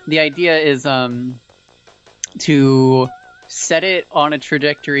the idea is to set it on a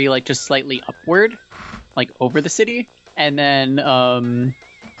trajectory like just slightly upward, like over the city, and then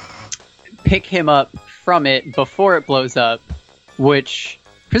pick him up from it before it blows up, which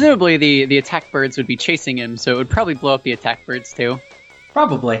presumably the attack birds would be chasing him, so it would probably blow up the attack birds too.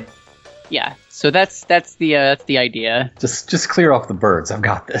 Probably. Yeah, so that's the idea. Just clear off the birds. I've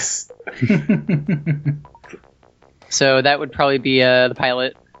got this. So that would probably be the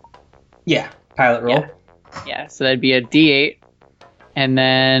pilot. Yeah, pilot roll. Yeah, so that'd be a D8, and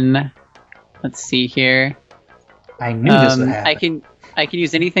then let's see here. I knew this would happen. I can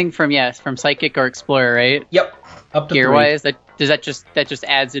use anything from psychic or explorer, right? Yep, up to Gear 3. wise, that just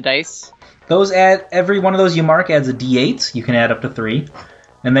adds a dice. Those add every one of those you mark adds a D8. You can add up to 3,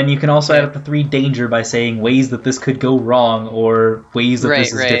 and then you can also add up to 3 danger by saying ways that this could go wrong or ways that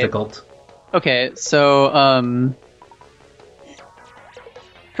this is Right. difficult. Okay, so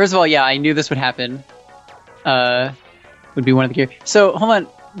first of all, yeah, I knew this would happen. Would be one of the gear. So hold on,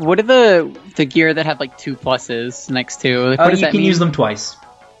 what are the gear that have like 2 pluses next to? Like, what does You that can mean? use them twice.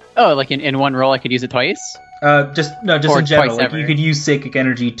 Oh, like in one roll, I could use it twice. Just Or in general. twice Like ever. you could use psychic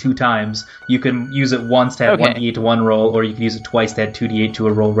energy 2 times. You can use it once to add Okay. 1d8 to one roll, or you can use it twice to add 2d8 to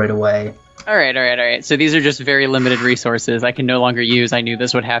a roll right away. All right. So these are just very limited resources I can no longer use. I knew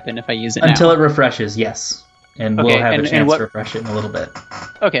this would happen if I use it Until now. it refreshes, yes. and Okay, we'll have and a chance what- to refresh it in a little bit.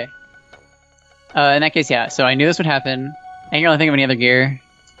 Okay. In that case, yeah. So I knew this would happen. I can't really think of any other gear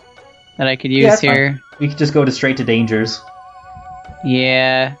that I could use that's fine. here. We could just go straight to dangers.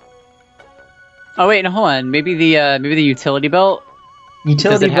 Yeah. Oh wait, no, hold on. Maybe the utility belt.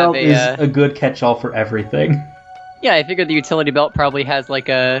 Utility Does it have belt a, is a good catch-all for everything. Yeah, I figured the utility belt probably has like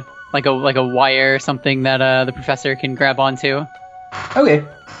a wire or something that the professor can grab onto. Okay,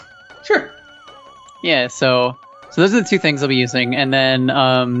 sure. Yeah, so those are the two things I'll be using, and then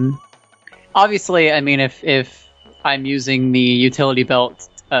obviously, I mean, if I'm using the utility belt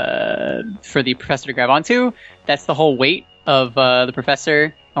for the professor to grab onto, that's the whole weight of the professor,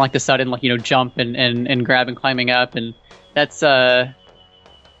 and like the sudden jump and grab and climbing up, and that's that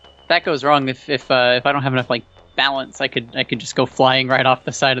goes wrong if I don't have enough balance. I could just go flying right off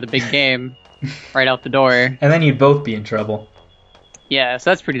the side of the big game, right out the door. And then you'd both be in trouble. Yeah, so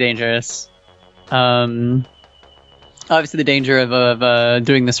that's pretty dangerous. Obviously, the danger of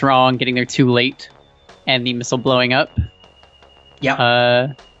doing this wrong, getting there too late, and the missile blowing up.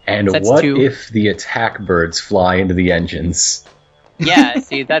 Yeah. And That's what two. if the attack birds fly into the engines? Yeah,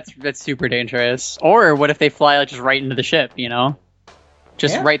 see, that's super dangerous. Or what if they fly just right into the ship?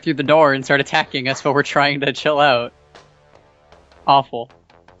 Just Yeah. right through the door and start attacking us while we're trying to chill out. Awful.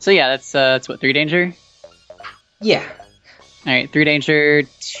 So yeah, that's what, 3 danger. Yeah. All right, 3 danger,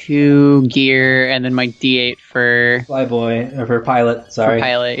 2 gear, and then my D8 for Flyboy, or for pilot, sorry.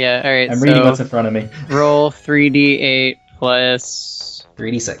 pilot. Yeah, all right. I'm so reading what's in front of me. roll 3d8 plus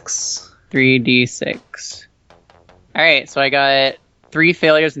 3d6. 3d6. All right, so I got 3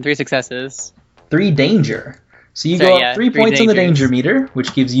 failures and 3 successes. 3 danger. So you So, go yeah, up 3 3 points on the dangers. danger meter,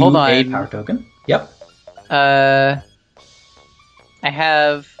 which gives you Hold a on. power token. Yep. I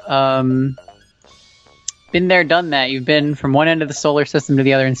have been there, done that. You've been from one end of the solar system to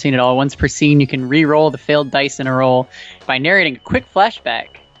the other and seen it all. Once per scene, you can re-roll the failed dice in a roll by narrating a quick flashback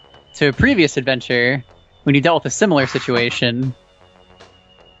to a previous adventure when you dealt with a similar situation.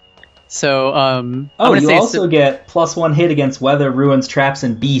 So, I'm Oh, gonna you say also get +1 hit against weather, ruins, traps,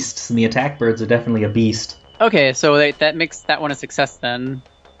 and beasts, and the attack birds are definitely a beast. okay, so that makes that one a success then,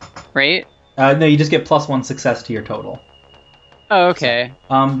 right? No, you just get +1 success to your total. Oh, okay.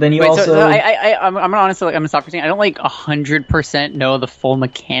 Then you Wait, also... so I'm gonna honestly, I'm gonna stop for a second. I don't 100% know the full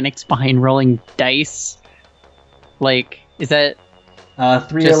mechanics behind rolling dice. Is that 3 or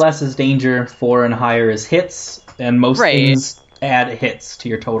just- less is danger, 4 and higher is hits, and most Right. things add hits to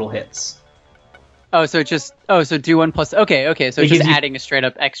your total hits. so do 1 plus. Okay, so It it's just gives you- adding a straight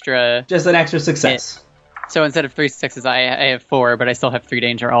up extra. Just an extra success. So instead of 3 successes, I have 4, but I still have 3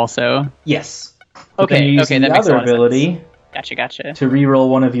 danger also. Yes. But then Okay, you're using that the makes a other lot of sense. ability Gotcha. to reroll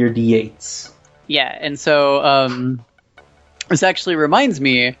one of your d8s. Yeah, and so this actually reminds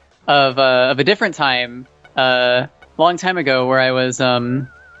me of a different time, long time ago, where I was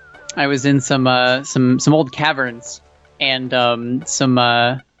in some old caverns and some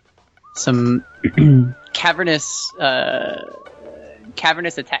cavernous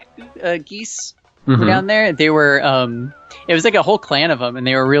attack geese were down there. They were it was like a whole clan of them, and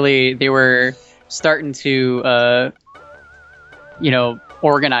they were starting to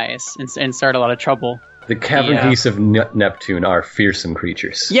organize and start a lot of trouble. The cavern Yeah. geese of Neptune are fearsome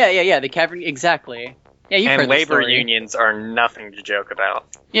creatures. Yeah, the cavern, exactly. Yeah, you've heard And this labor story. unions are nothing to joke about.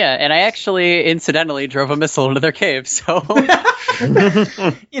 Yeah, and I actually incidentally drove a missile into their cave, so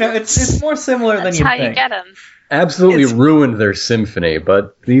It's more similar That's than how you you think. get them. Absolutely ruined their symphony,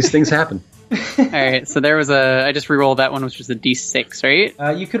 but these things happen. alright, so there was I just re-rolled that one, which was a D6, right?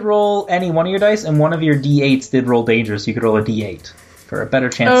 You could roll any one of your dice, and one of your d8s did roll danger, so you could roll a d8 for a better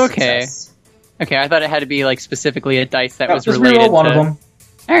chance of Okay. success. Okay, I thought it had to be specifically a dice that No, was just related reroll one to... of them,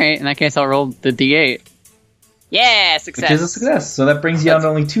 Alright, in that case I'll roll the D8. Yeah, success! which is a success. So that brings you down to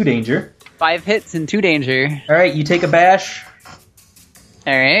only 2 danger. 5 hits and 2 danger. All right, you take a bash,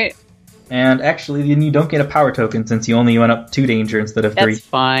 Alright, and actually, then you don't get a power token since you only went up 2 danger instead of 3. that's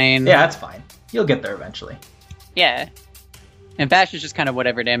fine. Yeah, that's fine. You'll get there eventually. Yeah. And bash is just kind of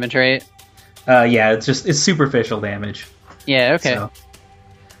whatever damage, right? Yeah, it's superficial damage. Yeah, okay. So,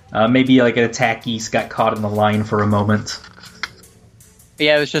 maybe like an attack geese got caught in the line for a moment.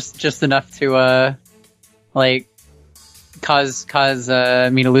 Yeah, it was just enough to cause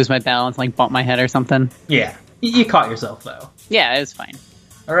me to lose my balance, bump my head or something. Yeah, you caught yourself though. Yeah, it was fine.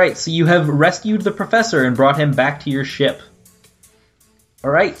 All right, so you have rescued the professor and brought him back to your ship. All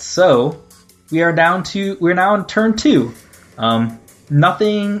right, so we're now in turn 2.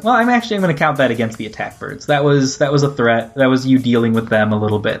 Nothing. Well, I'm going to count that against the attack birds. That was a threat. That was you dealing with them a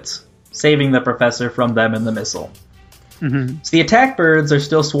little bit, saving the professor from them and the missile. Mhm. So the attack birds are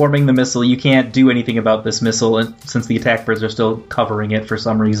still swarming the missile. You can't do anything about this missile since the attack birds are still covering it for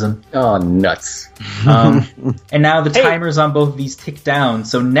some reason. Oh, nuts. And now the timers on both of these tick down.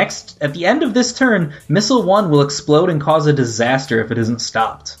 So next, at the end of this turn, Missile 1 will explode and cause a disaster if it isn't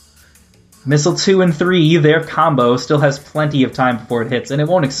stopped. Missile 2 and 3, their combo, still has plenty of time before it hits, and it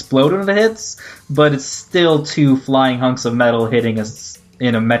won't explode when it hits, but it's still 2 flying hunks of metal hitting us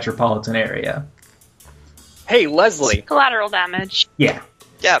in a metropolitan area. Hey, Leslie, Collateral damage. Yeah.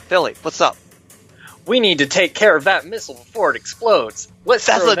 Yeah, Billy, what's up? we need to take care of that missile before it explodes. That's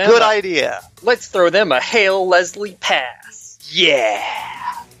a good idea. Let's throw them a Hail Leslie pass. Yeah.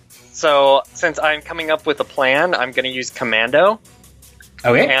 So, since I'm coming up with a plan, I'm going to use Commando,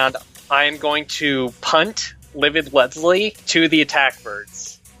 Okay. and I'm going to punt Livid Leslie to the attack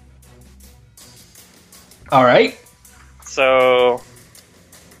birds. All right. So,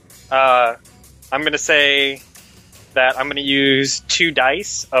 I'm going to say that I'm going to use 2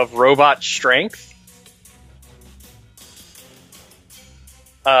 dice of robot strength.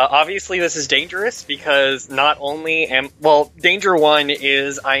 Obviously, this is dangerous because not only am... Well, danger 1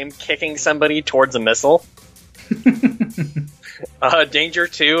 is I am kicking somebody towards a missile. Danger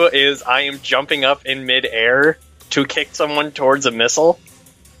 2 is I am jumping up in midair to kick someone towards a missile.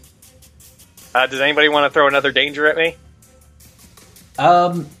 Does anybody want to throw another danger at me?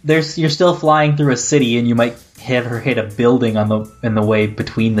 You're still flying through a city, and you might hit a building in the way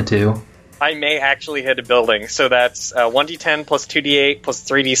between the two. I may actually hit a building, so that's 1d10 plus 2d8 plus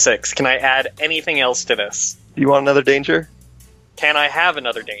 3d6. Can I add anything else to this? You want another danger? Can I have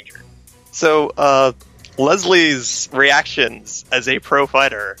another danger? So, Leslie's reactions as a pro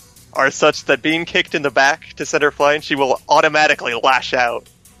fighter are such that being kicked in the back to send her flying, she will automatically lash out.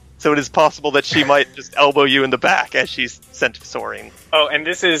 So it is possible that she might just elbow you in the back as she's sent soaring. Oh, and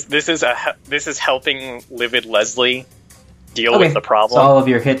this is helping Livid Leslie deal with the problem. So all of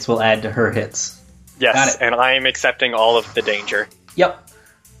your hits will add to her hits. Yes, Got it. and I am accepting all of the danger. Yep.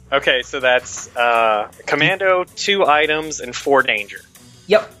 Okay, so that's Commando, 2 items, and 4 danger.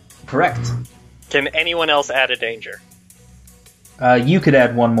 Yep. Correct. Can anyone else add a danger? You could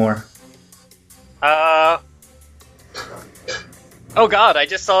add one more. Oh god, I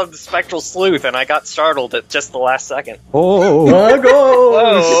just saw the Spectral Sleuth and I got startled at just the last second. Oh,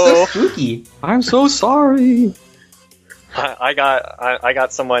 Whoa! So spooky. I'm so sorry. I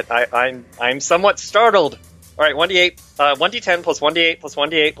got somewhat. I'm somewhat startled. All right, 1d8, 1d10 plus 1d8 plus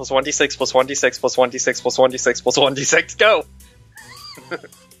 1d8 plus 1d6 plus 1d6 plus 1d6 plus 1d6 plus 1d6. Go.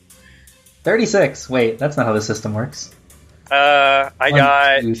 36. Wait, that's not how the system works. I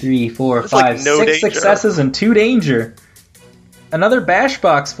got 1, 2, 3, 4, It's like 5, no 6 danger. successes and 2 danger. Another bash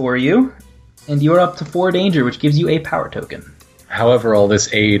box for you, and you're up to 4 danger, which gives you a power token. However, all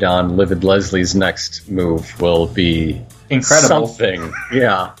this aid on Livid Leslie's next move will be Incredible. something.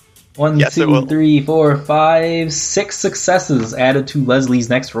 Yeah. 1, Yes, it 2, will. 3, 4, 5, 6 successes added to Leslie's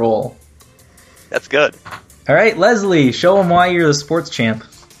next roll. That's good. All right, Leslie, show them why you're the sports champ.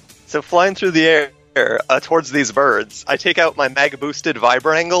 So flying through the air towards these birds, I take out my mag-boosted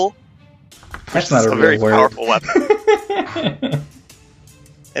Vibrangle. That's not a a very real word. powerful weapon.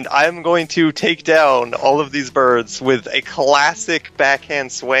 And I'm going to take down all of these birds with a classic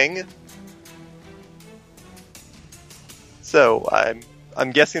backhand swing. So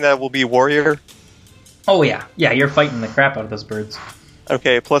I'm guessing that will be warrior. Oh yeah, you're fighting the crap out of those birds.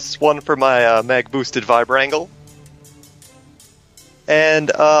 Okay, +1 for my mag-boosted Vibrangle.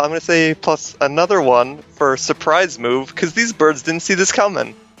 And I'm going to say plus another 1 for surprise move, because these birds didn't see this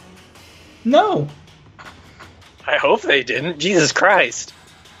coming. No. I hope they didn't. Jesus Christ.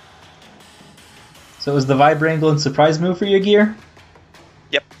 So is the Vibrangle and surprise move for your gear?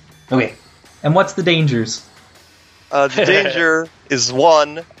 Yep. Okay. And what's the dangers? The danger is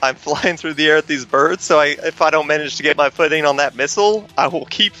 1, I'm flying through the air at these birds, so if I don't manage to get my footing on that missile, I will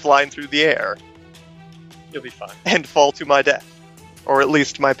keep flying through the air You'll be fine. and fall to my death. Or at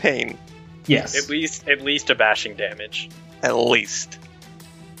least my pain. Yes. At least a bashing damage. At least.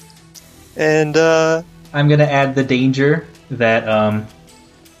 And, I'm gonna add the danger that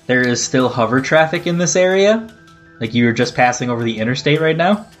there is still hover traffic in this area. Like you were just passing over the interstate right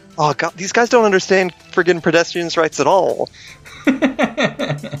now. oh god, these guys don't understand friggin' pedestrians' rights at all. And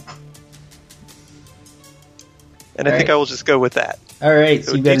I think Alright. I will just go with that. Alright,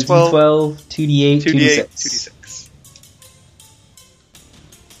 so So you got a D12, D12, 2d8, 2d8, 2d6. 2d6.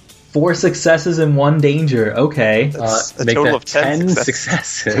 4 successes and 1 danger. Okay. That's a make total that of 10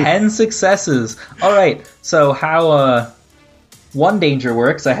 successes. 10 successes. Alright, so how 1 danger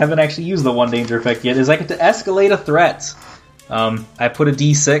works, I haven't actually used the 1 danger effect yet, is I get to escalate a threat. I put a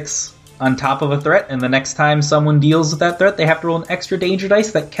d6 on top of a threat, and the next time someone deals with that threat, they have to roll an extra danger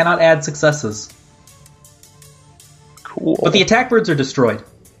dice that cannot add successes. Cool. But the attack birds are destroyed.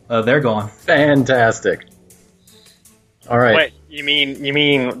 They're gone. Fantastic. All right. Wait, you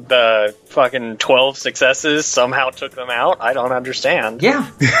mean the fucking 12 successes somehow took them out? I don't understand. Yeah.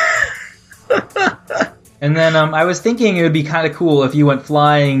 And then I was thinking it would be kind of cool if you went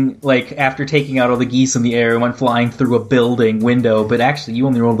flying, like, after taking out all the geese in the air, went flying through a building window, but actually you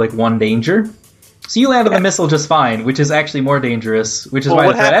only rolled, like, 1 danger. So you landed the missile just fine, which is actually more dangerous, which is why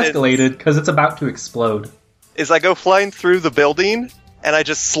the threat escalated, because it's about to explode. Is I go flying through the building, and I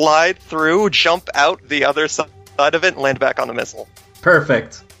just slide through, jump out the other side of it, and land back on the missile.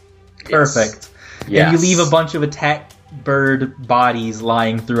 Perfect. Perfect. Yes. And you leave a bunch of attack bird bodies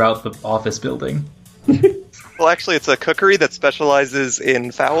lying throughout the office building. Well, actually, it's a cookery that specializes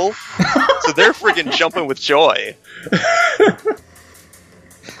in fowl, so they're friggin' jumping with joy.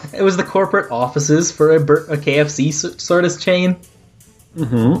 It was the corporate offices for a KFC sort of chain.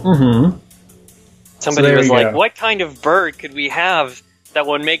 Somebody there was you like, go. what kind of bird could we have that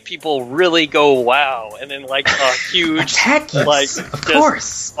would make people really go wow? And then, like, a huge, Attack geese, like, of just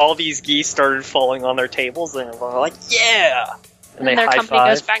course. all these geese started falling on their tables, and they were like, yeah! And they their high company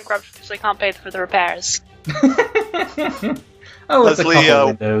five. goes bankrupt because they can't pay for the repairs. Oh, it's a Leslie, couple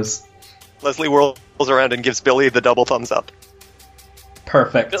windows. Leslie whirls around and gives Billy the double thumbs up.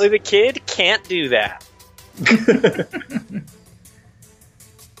 Perfect. Billy the Kid can't do that.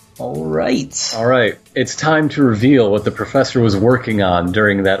 All right. All right. It's time to reveal what the professor was working on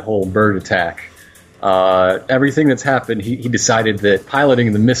during that whole bird attack. Everything that's happened, he decided that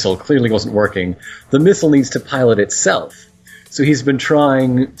piloting the missile clearly wasn't working. The missile needs to pilot itself. So he's been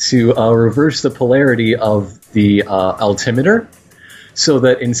trying to reverse the polarity of the altimeter so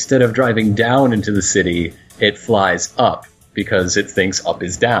that instead of driving down into the city, it flies up because it thinks up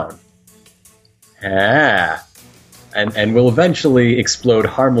is down. And will eventually explode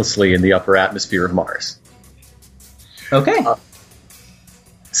harmlessly in the upper atmosphere of Mars. Okay.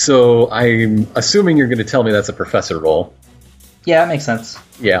 So I'm assuming you're going to tell me that's a professor role. Yeah, that makes sense.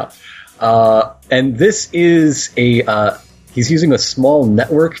 Yeah. And this is he's using a small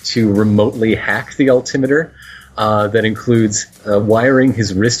network to remotely hack the altimeter that includes wiring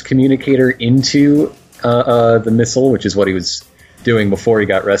his wrist communicator into the missile, which is what he was doing before he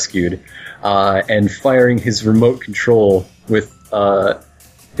got rescued, and firing his remote control with,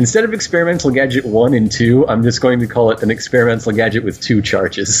 instead of experimental gadget 1 and 2, I'm just going to call it an experimental gadget with 2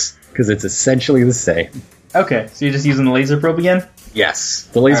 charges, because it's essentially the same. Okay, so you're just using the laser probe again? Yes,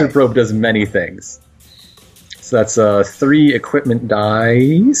 the laser Alright. probe does many things. So that's 3 equipment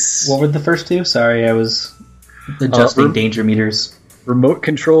dice. What were the first 2? Sorry, I was adjusting danger meters. Remote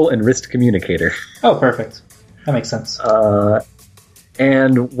control and wrist communicator. Oh, perfect. That makes sense.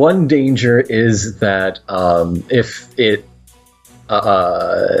 And one danger is that if it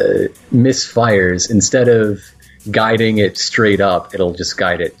misfires, instead of guiding it straight up, it'll just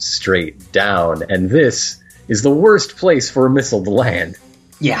guide it straight down. And this is the worst place for a missile to land.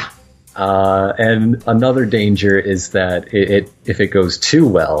 Yeah. And another danger is that if it goes too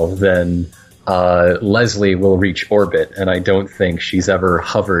well, then Leslie will reach orbit, and I don't think she's ever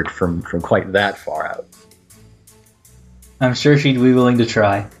hovered from quite that far out. I'm sure she'd be willing to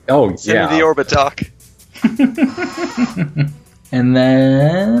try. Oh, Send yeah. me the orbit dock. And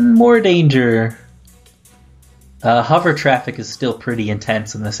then more danger. Hover traffic is still pretty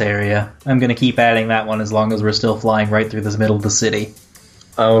intense in this area. I'm going to keep adding that one as long as we're still flying right through this middle of the city.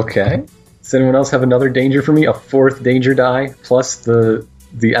 Okay. Does anyone else have another danger for me? A 4th danger die plus the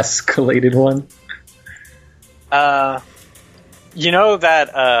escalated one? You know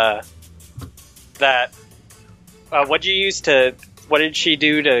that what'd you use to? What did she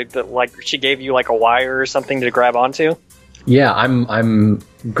do to like? She gave you like a wire or something to grab onto. Yeah, I'm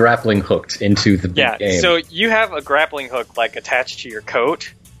grappling hooked into the big game. So you have a grappling hook like attached to your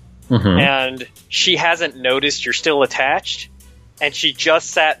coat, Mhm. and she hasn't noticed you're still attached, and she just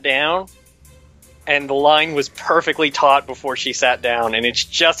sat down, and the line was perfectly taut before she sat down, and it's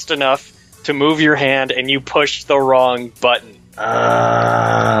just enough to move your hand, and you pushed the wrong button.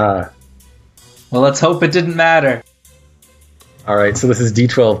 Ah. Well, let's hope it didn't matter. Alright, so this is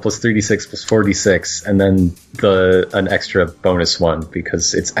D12 plus 3d6 plus 4d6, and then an extra bonus one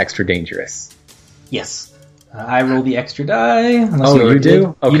because it's extra dangerous. Yes. I roll the extra die. Unless Oh, you already do?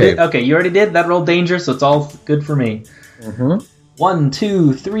 did. Okay. You did? Okay, you already did. That rolled danger, so it's all good for me. Mm-hmm. 1,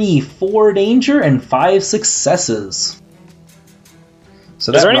 2, 3, 4 danger, and 5 successes.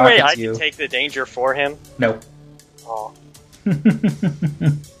 So Is that there any way I rockets can you. take the danger for him? No. Oh.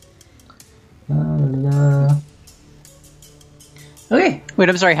 Okay. Wait,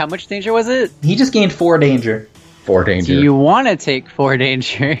 I'm sorry. How much danger was it? He just gained 4 danger. 4 danger. Do you want to take 4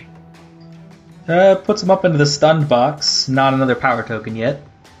 danger? Puts him up into the stunned box. Not another power token yet.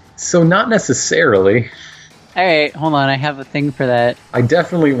 So not necessarily. All right, hold on. I have a thing for that. I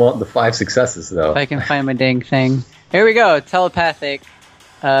definitely want the 5 successes, though. If I can find my dang thing. Here we go. Telepathic.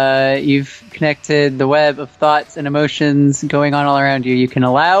 You've connected the web of thoughts and emotions going on all around you. You can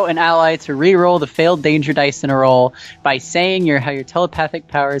allow an ally to re-roll the failed danger dice in a roll by saying how your telepathic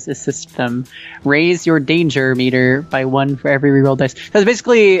powers assist them. Raise your danger meter by 1 for every re-roll dice. So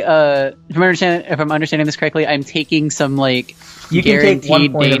basically, if I'm understanding this correctly, I'm taking some like You can take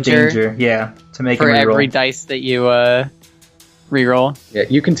 1 point danger of danger, yeah, to make for him re-roll. every dice that you re-roll. Yeah,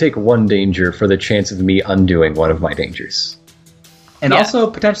 you can take 1 danger for the chance of me undoing one of my dangers. And Yeah. also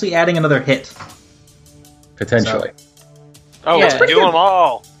potentially adding another hit. Potentially. Oh, Yeah. let's do them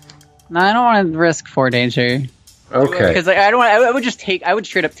all. No, I don't want to risk 4 danger. Okay. Because like, I don't want. I would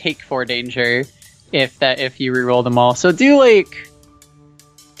straight up take 4 danger if you re-roll them all. So do like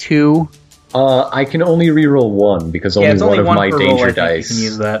 2. I can only reroll 1 because Yeah, only it's one only of 1 my per roll, I danger think you dice can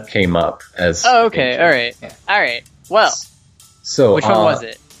use that. came up as. Oh, okay. danger. All right. Yeah. All right. Well, So which one was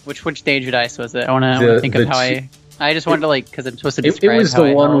it? Which danger dice was it? I want to think of how I just wanted to like because I'm supposed to It describe. was how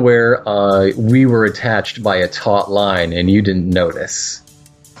the I one help. where we were attached by a taut line and you didn't notice.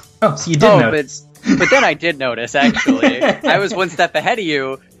 Oh, so you did Oh, notice. but then I did notice. Actually, I was 1 step ahead of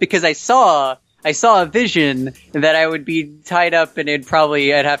you because I saw a vision that I would be tied up and I'd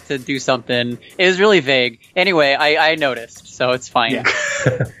have to do something. It was really vague. Anyway, I noticed, so it's fine. Yeah.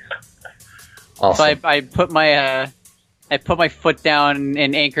 Awesome. So I put my foot down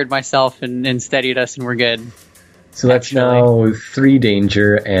and anchored myself and steadied us, and we're good. So that's Actually. now 3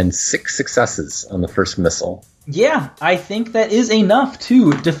 danger and 6 successes on the first missile. Yeah, I think that is enough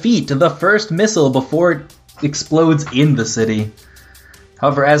to defeat the first missile before it explodes in the city.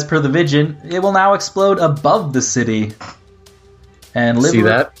 However, as per the vision, it will now explode above the city. And See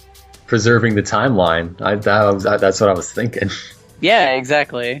that? Preserving the timeline. That's what I was thinking. Yeah,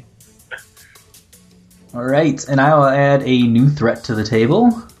 exactly. Alright, and I will add a new threat to the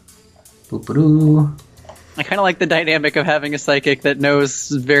table. Boop-a-doo. I kind of like the dynamic of having a psychic that knows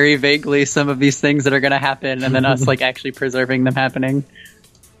very vaguely some of these things that are going to happen, and then us like actually preserving them happening.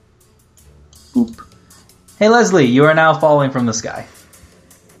 Boop. Hey Leslie, you are now falling from the sky.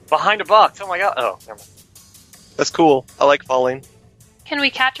 Behind a box. Oh my god. Oh, never mind. That's cool. I like falling. Can we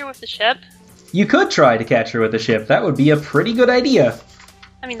catch her with the ship? You could try to catch her with a ship. That would be a pretty good idea.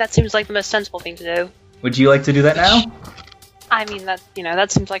 I mean, that seems like the most sensible thing to do. Would you like to do that now? I mean,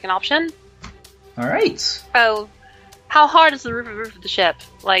 that seems like an option. Alright. Oh, how hard is the roof of the ship?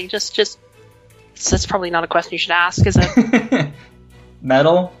 Like, just that's probably not a question you should ask, is it?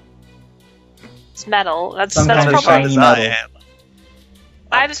 Metal? It's metal. That's Some kind of probably. shiny I metal. am.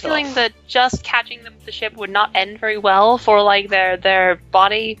 I have a feeling that just catching them with the ship would not end very well for like their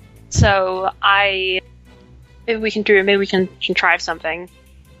body. So maybe we can contrive something.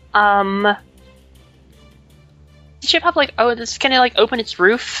 The ship have like can it like open its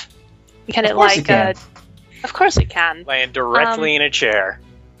roof? Can Of it course like it can. Of course it can. Land directly in a chair.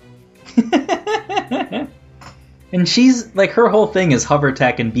 And she's like, her whole thing is hover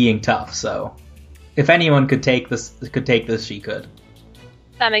tech and being tough, so if anyone could take this, she could.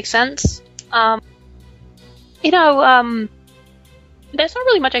 That makes sense. There's not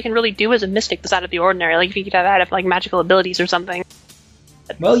really much I can really do as a mystic that's out of the ordinary. Like if you could have like magical abilities or something.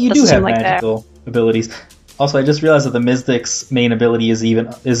 Well, you Doesn't do have seem like that. magical abilities. Also, I just realized that the Mystic's main ability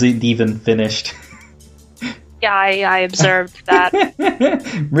isn't even finished. Yeah, I observed that.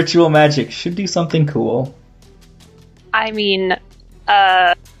 Ritual magic should do something cool. I mean,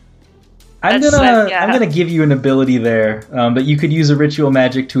 I'm That's- yeah. gonna give you an ability there, but you could use a ritual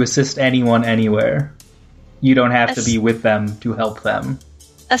magic to assist anyone anywhere. You don't have to be with them to help them.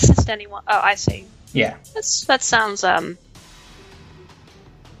 assist anyone. Oh, I see. Yeah. That sounds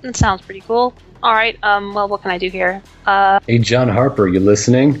pretty cool. All right. Well, what can I do here? Hey, John Harper, you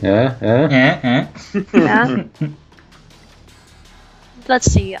listening? Yeah.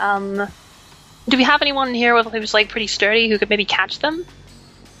 Let's see. Do we have anyone here who's like pretty sturdy who could maybe catch them?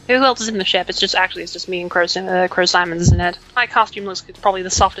 Who else is in the ship? It's just me and Crow Simons, isn't it? My costume looks probably the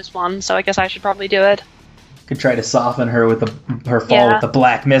softest one, so I guess I should probably do it. Could try to soften her with her fall Yeah. with the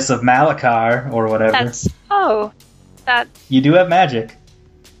black mist of Malakar or whatever. You do have magic.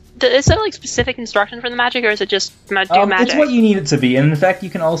 Is there like specific instruction for the magic, or is it just do magic? It's what you need it to be, and in fact, you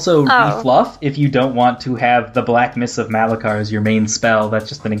can also refluff if you don't want to have the black mist of Malakar as your main spell. That's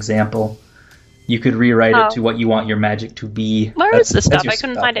just an example. You could rewrite it to what you want your magic to be. Where is this That's stuff? your I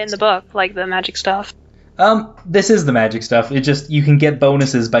couldn't spell find it in the book, like the magic stuff. This is the magic stuff. It just, you can get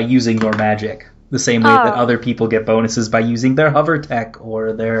bonuses by using your magic. The same way that other people get bonuses by using their hover tech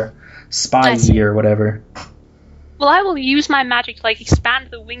or their spy or whatever. Well, I will use my magic to, like, expand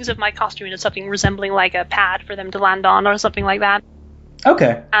the wings of my costume into something resembling, like, a pad for them to land on or something like that.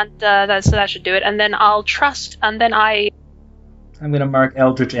 Okay. And that should do it. And then I'll trust, and then I'm going to mark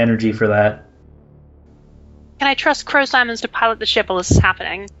Eldritch Energy for that. Can I trust Crow Simons to pilot the ship while this is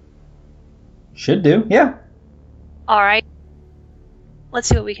happening? Should do, yeah. Alright. Let's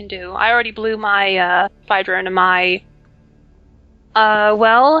see what we can do. I already blew my spy drone to my...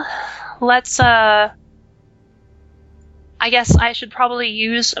 let's... I guess I should probably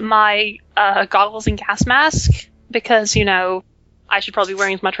use my goggles and gas mask, because, you know, I should probably be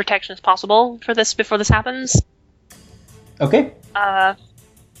wearing as much protection as possible for this before this happens. Okay. I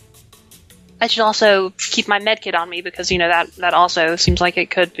should also keep my medkit on me, because, you know, that also seems like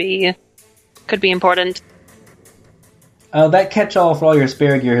it could be important. That catch-all for all your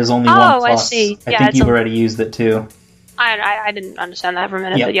spare gear has only one plus. I see. I think you've already used it, too. I didn't understand that for a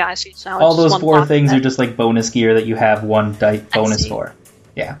minute, but yeah, I see. So all those 4 things are just like bonus gear that you have one bonus for.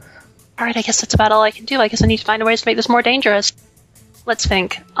 Yeah. Alright, I guess that's about all I can do. I guess I need to find a way to make this more dangerous. Let's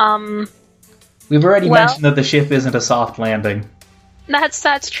think. We've already mentioned that the ship isn't a soft landing.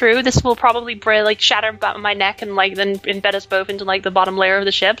 That's true. This will probably shatter my neck and then embed us both into the bottom layer of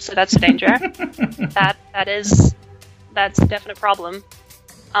the ship. So that's a danger. that's a definite problem.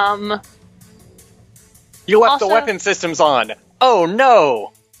 You left the weapon systems on. Oh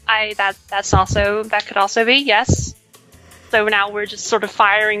no! That could also be, yes. So now we're just sort of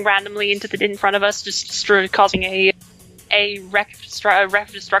firing randomly in front of us, just sort of causing a wreck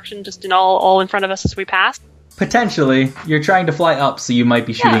of destruction just all in front of us as we pass. Potentially. You're trying to fly up, so you might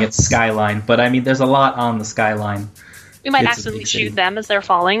be shooting at skyline, but I mean, there's a lot on the skyline. We might accidentally shoot them as they're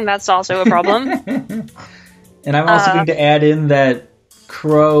falling. That's also a problem. And I'm also going to add in that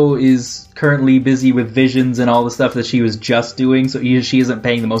Crow is currently busy with visions and all the stuff that she was just doing, so she isn't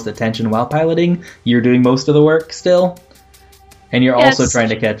paying the most attention while piloting. You're doing most of the work still. And you're also trying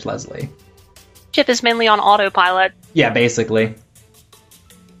to catch Leslie. Ship is mainly on autopilot. Yeah, basically.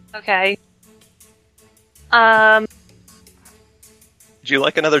 Okay. Would you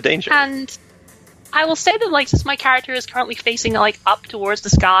like another danger? And I will say that, since my character is currently facing, up towards the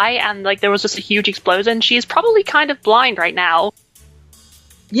sky, and, there was just a huge explosion, she is probably kind of blind right now.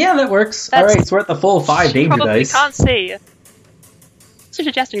 Yeah, that works. Alright, so we're at the full 5 danger probably dice. Can't see. What's your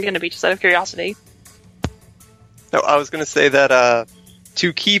suggestion going to be, just out of curiosity? No, I was going to say that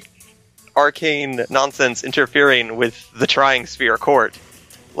to keep arcane nonsense interfering with the Trying Sphere court,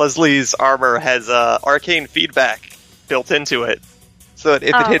 Leslie's armor has arcane feedback built into it, so that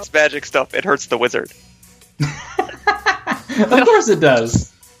if it hits magic stuff, it hurts the wizard. Of course it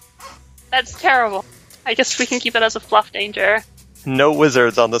does. That's terrible. I guess we can keep it as a fluff danger. No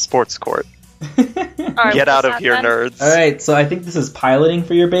wizards on the sports court. Right, Get out of here, then? nerds. Alright, so I think this is piloting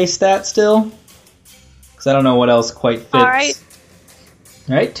for your base stat still. Because I don't know what else quite fits.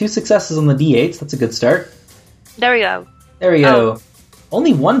 Alright, 2 successes on the d8s. That's a good start. There we go. There we go.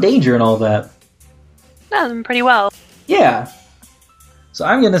 Only 1 danger in all that. Done pretty well. Yeah. So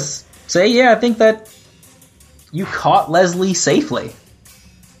I'm going to say, I think that you caught Leslie safely.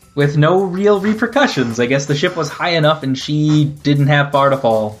 With no real repercussions. I guess the ship was high enough and she didn't have far to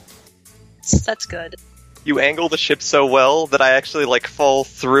fall. That's good. You angle the ship so well that I actually, fall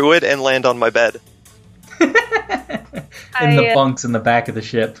through it and land on my bed. In the bunks in the back of the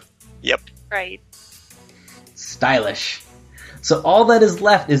ship. Yep. Right. Stylish. So all that is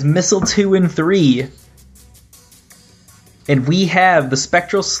left is Missile 2 and 3. And we have the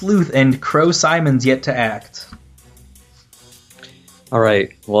Spectral Sleuth and Crow Simons yet to act.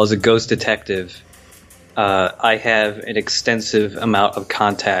 Alright, well, as a ghost detective, I have an extensive amount of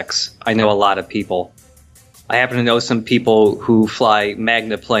contacts. I know a lot of people. I happen to know some people who fly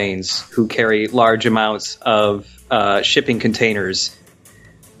Magna planes, who carry large amounts of shipping containers.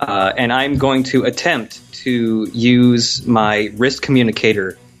 And I'm going to attempt to use my wrist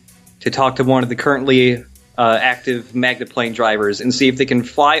communicator to talk to one of the currently active Magna plane drivers and see if they can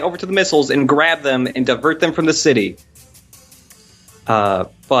fly over to the missiles and grab them and divert them from the city.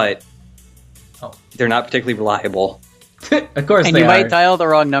 But they're not particularly reliable. Of course and they you are. might dial the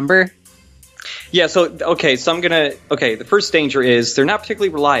wrong number. Yeah, so the first danger is they're not particularly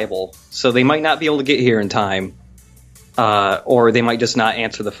reliable, so they might not be able to get here in time. Or they might just not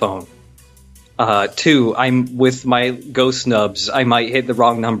answer the phone. 2, I'm with my ghost nubs, I might hit the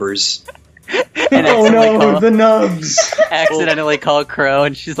wrong numbers. And Oh no, the nubs! accidentally call Crow,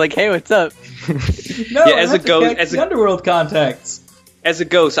 and she's like, "Hey, what's up?" No, Yeah, as a ghost, the Underworld contacts. As a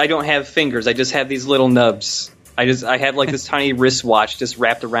ghost, I don't have fingers. I just have these little nubs. I have like this tiny wristwatch just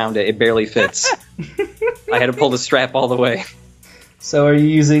wrapped around it. It barely fits. I had to pull the strap all the way. So are you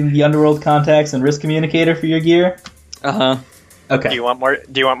using the Underworld contacts and wrist communicator for your gear? Uh-huh. Okay. Do you want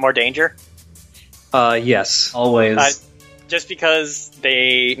more danger? Yes. Always. Just because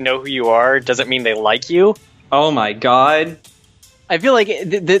they know who you are doesn't mean they like you. Oh my god. I feel like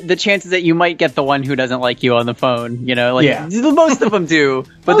the chances that you might get the one who doesn't like you on the phone, you know, like Yeah. most of them do,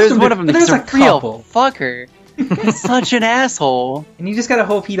 but Most there's of one them of do, them but that's a there's a real couple. fucker. He's such an asshole. And you just gotta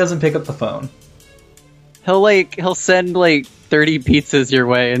hope he doesn't pick up the phone. He'll send like 30 pizzas your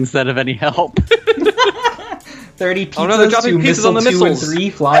way instead of any help. 30 pizzas Oh no, they're dropping to pizzas missile on the 2 and missiles. 3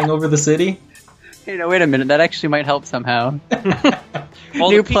 flying over the city. Hey, no, wait a minute. That actually might help somehow. All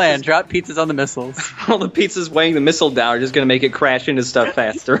New the plan: pizzas- drop pizzas on the missiles. All the pizzas weighing the missile down are just going to make it crash into stuff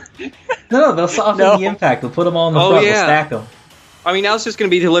faster. No, they'll soften No. the impact. They'll put them all in the Oh, front. yeah. They'll stack them. I mean, now it's just going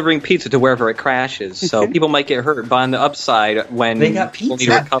to be delivering pizza to wherever it crashes, so people might get hurt. But on the upside, when They got people need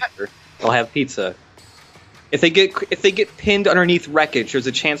pizza. to recover, they'll have pizza. If they get pinned underneath wreckage, there's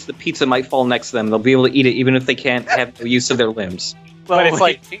a chance the pizza might fall next to them. They'll be able to eat it even if they can't have the use of their limbs. But it's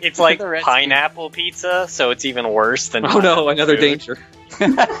like The rescue. pineapple pizza, so it's even worse than. Oh no, pineapple another food. danger.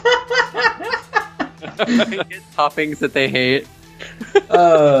 Toppings that they hate.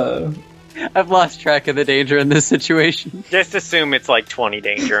 Uh, I've lost track of the danger in this situation. Just assume it's like 20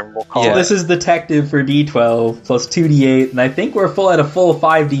 danger, and we'll call Yeah. it. This is detective for D12 plus 2d8, and I think we're at a full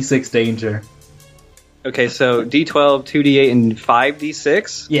 5d6 danger. Okay, so D12, 2d8, and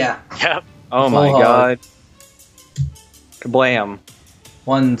 5d6? Yeah. Yep. Oh Full my hog. god. Kablam.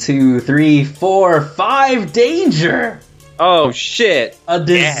 1, 2, 3, 4, 5 danger! Oh shit. A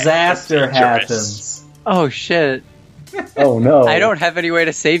disaster dangerous. happens. Oh shit! Oh no! I don't have any way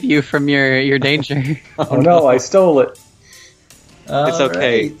to save you from your danger. Oh no! I stole it. It's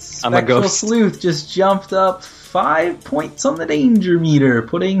okay. Alright, I'm a Spectral ghost. Sleuth just jumped up 5 points on the danger meter,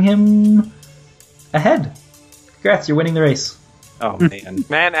 putting him ahead. Congrats, you're winning the race. Oh man.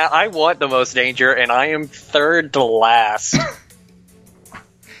 Man, I want the most danger, and I am third to last.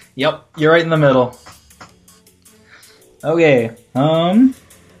 Yep, you're right in the middle. Okay,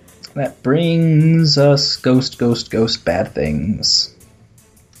 that brings us ghost, bad things.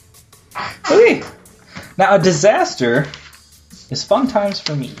 Okay, now a disaster is fun times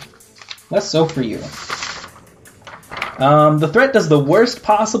for me, less so for you. The threat does the worst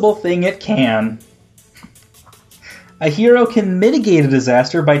possible thing it can. A hero can mitigate a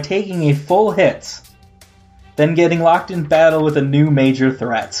disaster by taking a full hit, then getting locked in battle with a new major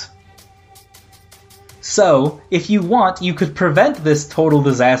threat. So, if you want, you could prevent this total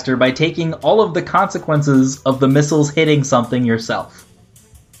disaster by taking all of the consequences of the missiles hitting something yourself.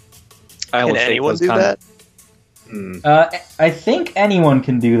 I will Can take anyone those do that? I think anyone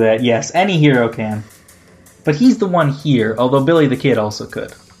can do that, yes. Any hero can. But he's the one here, although Billy the Kid also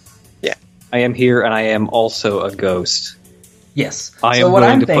could. I am here and I am also a ghost. Yes. I so am what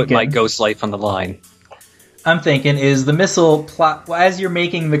willing I'm to thinking, put my ghost life on the line. I'm thinking is the missile, as you're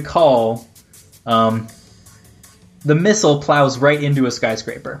making the call, the missile plows right into a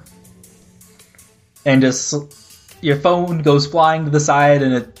skyscraper. And just, your phone goes flying to the side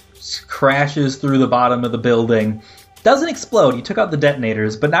and it crashes through the bottom of the building. Doesn't explode, you took out the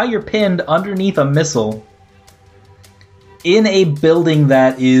detonators, but now you're pinned underneath a missile in a building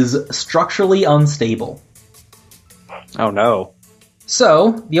that is structurally unstable. Oh no.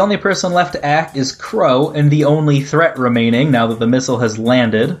 So, the only person left to act is Crow, and the only threat remaining, now that the missile has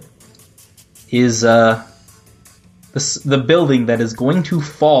landed, is the building that is going to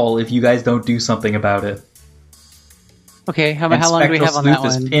fall if you guys don't do something about it. Okay, how And long do we Spectral have on that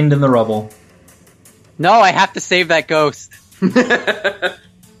Sleuth one? is pinned in the rubble. No, I have to save that ghost.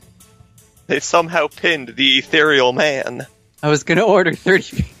 They somehow pinned the ethereal man. I was gonna order 30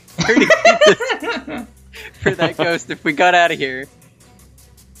 pizzas for that ghost if we got out of here.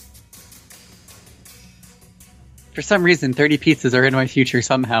 For some reason, 30 pizzas are in my future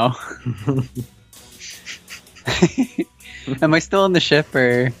somehow. Am I still in the ship,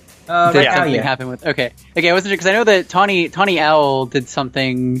 or did Right now, something yeah. happen with? Okay, I wasn't sure because I know that Tawny Owl did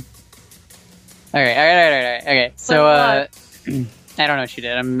something. All right. Okay, so I don't know what she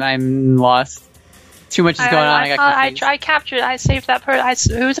did. I'm lost. Too much is going on. I got confused. I captured. I saved that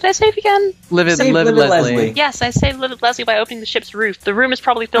person. Who did I save again? Livid Save Livid Leslie. Leslie. Yes, I saved Livid Leslie by opening the ship's roof. The room is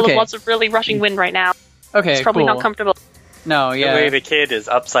probably filled Okay. with lots of really rushing wind right now. Okay, It's probably cool. not comfortable. No, The yeah. way the kid is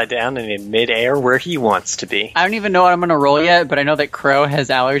upside down and in midair where he wants to be. I don't even know what I'm gonna roll yet, but I know that Crow has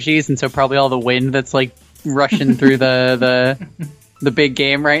allergies, and so probably all the wind that's like rushing through the big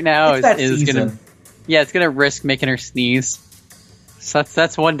game right now It's that is season. gonna it's gonna risk making her sneeze. So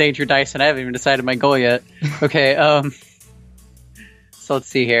that's one danger dice, and I haven't even decided my goal yet. Okay, so let's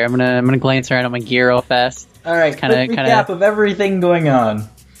see here. I'm gonna glance around at my gear real fast. All right, quick recap of everything going on.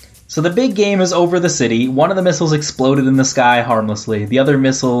 So the big game is over the city. One of the missiles exploded in the sky harmlessly. The other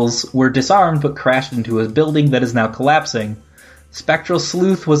missiles were disarmed but crashed into a building that is now collapsing. Spectral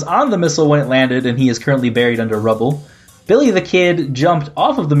Sleuth was on the missile when it landed, and he is currently buried under rubble. Billy the Kid jumped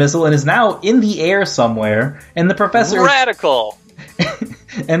off of the missile and is now in the air somewhere, and the professor... Radical!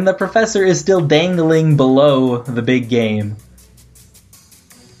 And the professor is still dangling below the big game.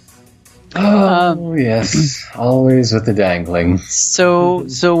 Oh, yes. Always with the dangling. So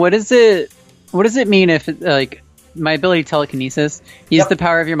what does it mean if, like, my ability telekinesis, use the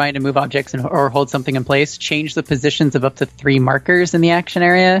power of your mind to move objects or hold something in place, change the positions of up to 3 markers in the action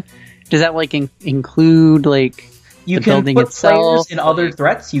area? Does that, like, include, like, you the can building put itself? players in other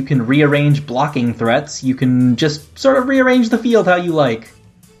threats, you can rearrange blocking threats, you can just sort of rearrange the field how you like.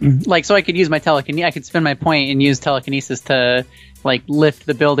 Like, so I could use my telekinesis, I could spend my point and use telekinesis to, like, lift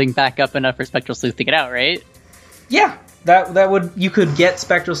the building back up enough for Spectral Sleuth to get out, right? Yeah, that would, you could get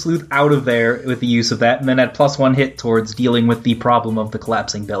Spectral Sleuth out of there with the use of that, and then add +1 hit towards dealing with the problem of the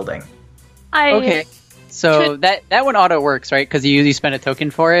collapsing building. Okay, so that one auto works, right? Because you spend a token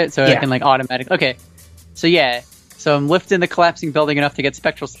for it, so it can, like, automatically... Okay, so yeah, so I'm lifting the collapsing building enough to get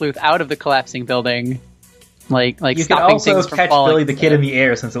Spectral Sleuth out of the collapsing building. Like you stopping can also things from catch falling. Billy the Kid in the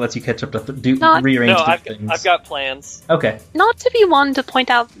air since it lets you catch up to rearrange things. I've got plans. Okay. Not to be one to point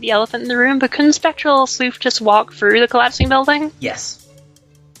out the elephant in the room, but couldn't Spectral Sleuth just walk through the collapsing building? Yes.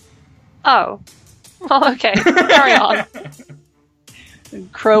 Oh. Well, okay. Carry on.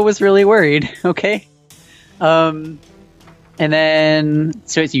 Crow was really worried. Okay. And then,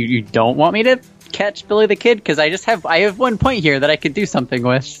 so you don't want me to catch Billy the Kid? Because I have 1 point here that I could do something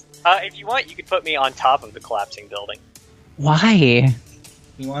with. If you want, you could put me on top of the collapsing building. Why?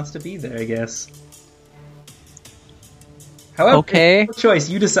 He wants to be there, I guess. However, okay. It's your choice.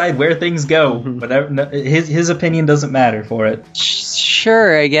 You decide where things go. Whatever. No, his opinion doesn't matter for it.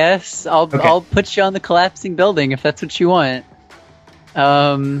 Sure, I guess. I'll put you on the collapsing building if that's what you want.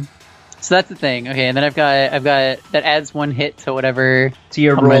 So that's the thing. Okay, and then I've got that adds 1 hit to whatever to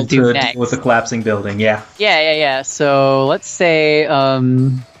your I'm roll to deal next. with the collapsing building. Yeah. Yeah. So let's say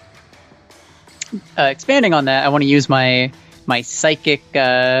expanding on that, I want to use my psychic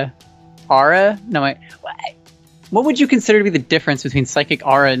aura. No, what would you consider to be the difference between psychic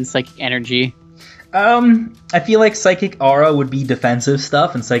aura and psychic energy? I feel like psychic aura would be defensive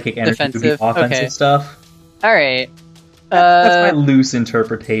stuff, and psychic energy would be offensive stuff. All right. That's my loose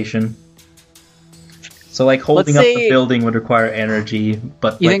interpretation. So, like, holding up the building would require energy,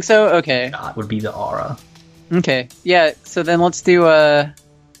 but you think so? Okay. That would be the aura. Okay. Yeah. So then let's do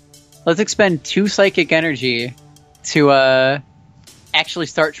let's expend 2 psychic energy to actually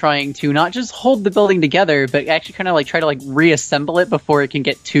start trying to not just hold the building together, but actually kind of like try to like reassemble it before it can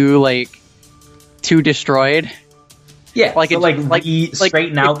get too destroyed. Yeah, like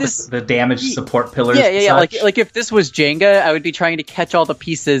straighten out the damaged support pillars. Yeah. Like if this was Jenga, I would be trying to catch all the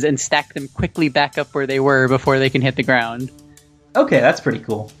pieces and stack them quickly back up where they were before they can hit the ground. Okay, that's pretty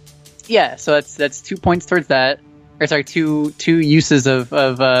cool. Yeah, so that's 2 points towards that. Or sorry, two uses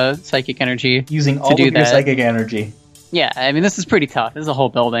of psychic energy. Using all of your psychic energy. Yeah, I mean, this is pretty tough. This is a whole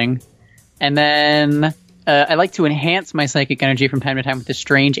building. And then I like to enhance my psychic energy from time to time with this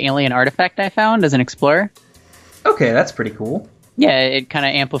strange alien artifact I found as an explorer. Okay, that's pretty cool. Yeah, it kind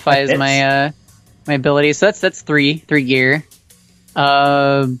of amplifies my my abilities. So that's three gear.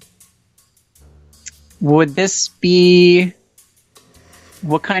 Would this be...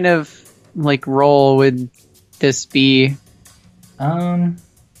 What kind of, like, role would this be? I don't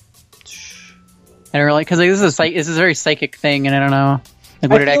really... Because like, this is a very psychic thing, and I don't know...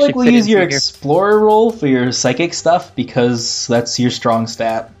 Like, I feel like we'll use your explorer roll for your psychic stuff, because that's your strong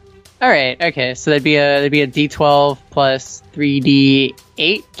stat. Alright, okay, so that'd be a D12 plus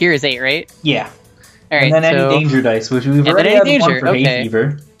 3D8? Gear is 8, right? Yeah. Alright, and then any danger dice, which we've already had one for hay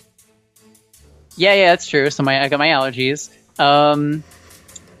fever. Yeah, that's true. So I got my allergies.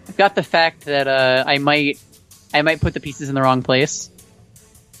 I've got the fact that I might put the pieces in the wrong place.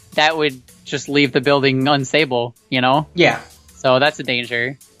 That would just leave the building unstable, you know? Yeah. So that's a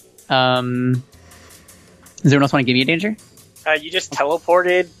danger. Does anyone else want to give me a danger? You just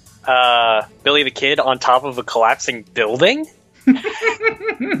teleported Billy the Kid on top of a collapsing building?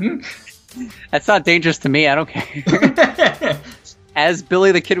 That's not dangerous to me. I don't care. As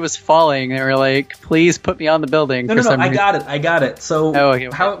Billy the Kid was falling, they were like, please put me on the building. No, I got it. So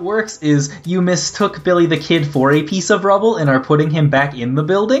how it works is you mistook Billy the Kid for a piece of rubble and are putting him back in the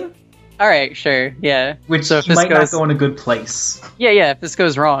building. All right, sure, yeah. Which So if you this might not goes- go in a good place. Yeah. If this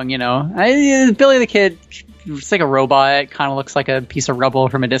goes wrong, Billy the Kid, it's like a robot. Kind of looks like a piece of rubble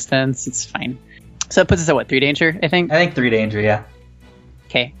from a distance. It's fine. So it puts us at what, 3 danger? I think. I think 3 danger, yeah.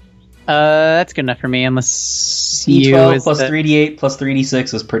 Okay. That's good enough for me, unless you D12 is plus the- 3d8 plus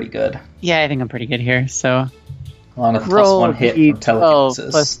 3d6 is pretty good. Yeah, I think I'm pretty good here. So On a plus roll 1 hit D12 from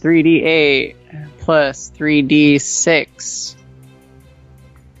telekinesis. plus 3d8 plus 3d6.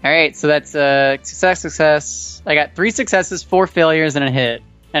 All right, so that's success. I got 3 successes, 4 failures, and a hit,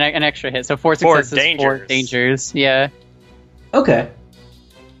 and an extra hit. So 4 Four successes, 4 dangers. dangers. Yeah, Okay.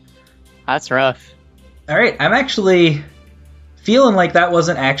 that's rough. Alright, I'm actually feeling like that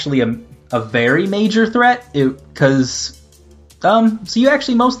wasn't actually a very major threat, because, so you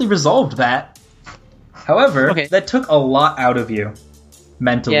actually mostly resolved that. However, Okay. that took a lot out of you,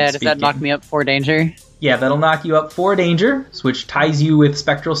 mentally Yeah, does speaking. that knock me up 4 danger? Yeah, that'll knock you up 4 danger, which ties you with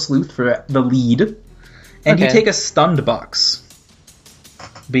Spectral Sleuth for the lead. And you Okay. take a stunned box.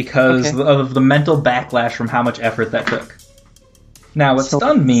 Because Okay. of the mental backlash from how much effort that took. Now, what So-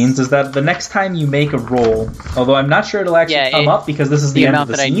 stunned means is that the next time you make a roll, although I'm not sure it'll actually Yeah, come up because this is the end of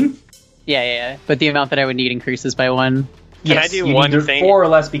amount the that I- scene. Yeah. But the amount that I would need increases by 1. Can I do you one need to- thing? 4 or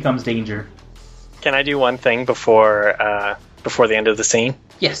less becomes danger. Can I do one thing before the end of the scene?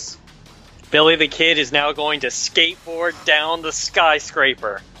 Yes. Billy the Kid is now going to skateboard down the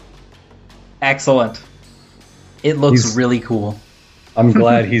skyscraper. Excellent. It looks He's- really cool. I'm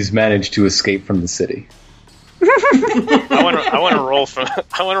glad he's managed to escape from the city. I want to roll for.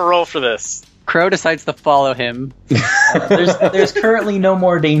 I want to roll for this. Crow decides to follow him. There's currently no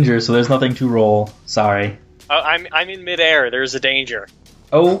more danger, so there's nothing to roll. Sorry. I'm in midair. There's a danger.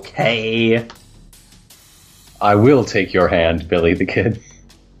 Okay. I will take your hand, Billy the Kid.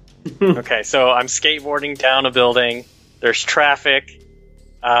 Okay, so I'm skateboarding down a building. There's traffic.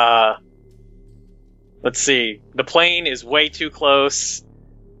 Let's see. The plane is way too close.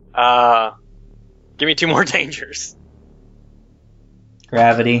 Give me 2 more dangers.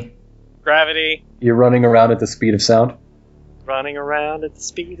 Gravity. Gravity. You're running around at the speed of sound? Running around at the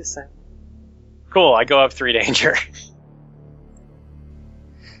speed of sound. Cool, I go up 3 danger.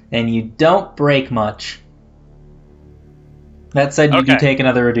 And you don't break much. That said, you do Okay. take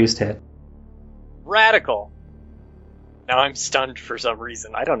another reduced hit. Radical. Now I'm stunned for some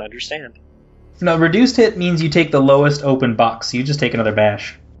reason. I don't understand. No, reduced hit means you take the lowest open box, so you just take another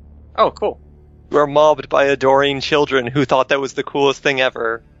bash. Oh, cool. You are mobbed by adoring children who thought that was the coolest thing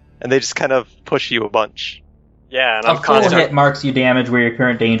ever, and they just kind of push you a bunch. Yeah, and A I'm full constant. hit marks you damage where your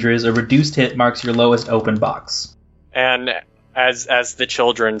current danger is. A reduced hit marks your lowest open box. And as the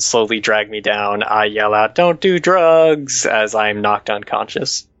children slowly drag me down, I yell out, "Don't do drugs!" as I'm knocked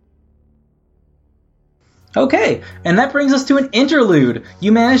unconscious. Okay, and that brings us to an interlude.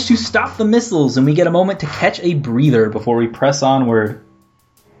 You manage to stop the missiles, and we get a moment to catch a breather before we press onward.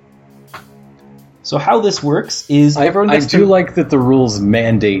 So how this works is everyone I gets do to... like that the rules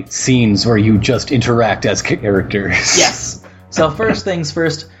mandate scenes where you just interact as characters. Yes. So first things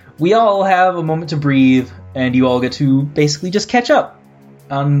first, we all have a moment to breathe, and you all get to basically just catch up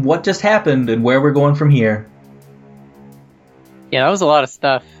on what just happened and where we're going from here. Yeah, that was a lot of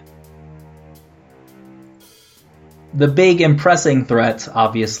stuff. The big impressing threat,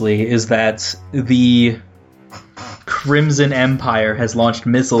 obviously, is that the Crimson Empire has launched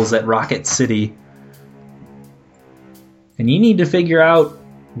missiles at Rocket City. And you need to figure out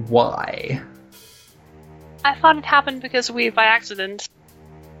why. I thought it happened because by accident.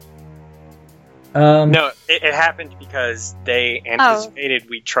 No, it happened because they anticipated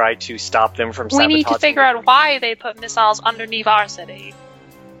we'd try to stop them from We sabotaging. need to figure out why they put missiles underneath our city.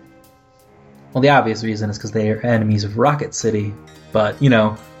 Well, the obvious reason is because they are enemies of Rocket City. But,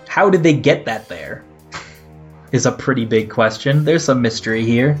 how did they get that there? Is a pretty big question. There's some mystery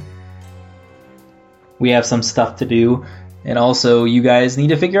here. We have some stuff to do. And also, you guys need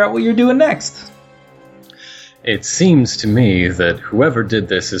to figure out what you're doing next. It seems to me that whoever did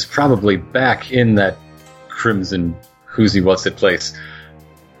this is probably back in that Crimson Who's-He-What's-It place.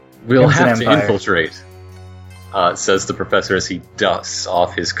 We'll Crimson have to Empire. infiltrate, says the professor as he dusts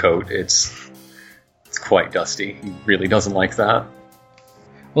off his coat. It's quite dusty. He really doesn't like that.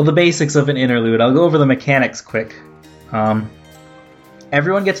 Well, the basics of an interlude. I'll go over the mechanics quick.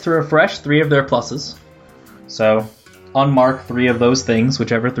 Everyone gets to refresh 3 of their pluses. So, unmark 3 of those things,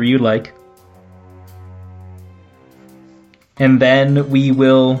 whichever 3 you like. And then we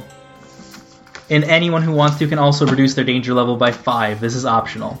will... And anyone who wants to can also reduce their danger level by 5. This is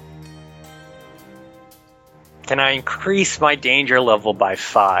optional. Can I increase my danger level by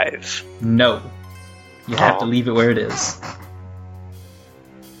 5? No. You have to Oh. leave it where it is.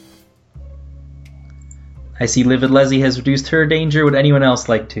 I see Livid Leslie has reduced her danger. Would anyone else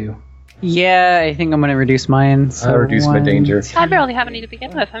like to? Yeah, I think I'm going to reduce mine. So I reduce my danger. I barely have any to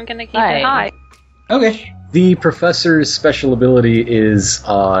begin with. I'm going to keep Right. it high. Okay. The professor's special ability is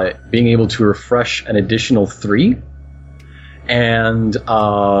being able to refresh an additional 3. And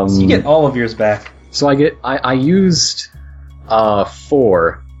So you get all of yours back. so I used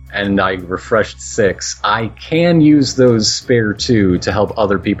 4 and I refreshed 6. I can use those spare 2 to help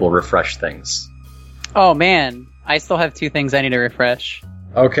other people refresh things. Oh man, I still have 2 things I need to refresh.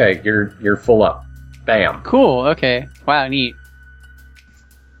 Okay, you're full up. Bam. Cool, okay. Wow, neat.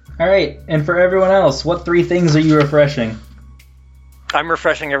 All right, and for everyone else, what 3 things are you refreshing? I'm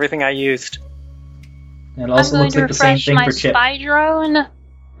refreshing everything I used. And it also I'm going looks to like the same refresh thing my for Chip. spy drone,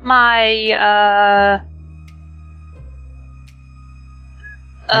 my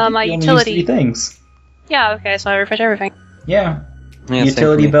I think my you only used utility. 3 things. Yeah, okay, so I refresh everything. Yeah. Yeah, same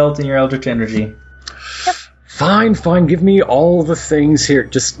Utility for me. belt and your Eldritch Energy. Fine. Give me all the things here.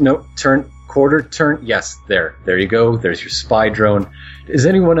 Just no quarter turn. Yes, there you go. There's your spy drone. Is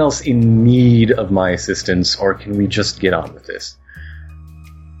anyone else in need of my assistance, or can we just get on with this?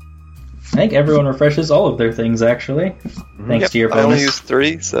 I think everyone refreshes all of their things, actually. Thanks to your I only bonus. used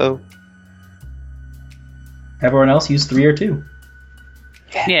 3, so Everyone else used 3 or 2.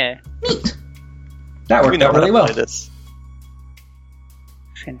 Yeah, Neat. That we worked know out how really to well. play this.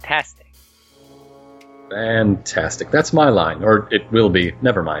 fantastic. Fantastic. That's my line, or it will be.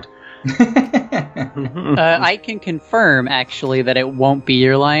 Never mind. I can confirm, actually, that it won't be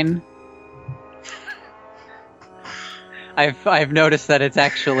your line. I've noticed that it's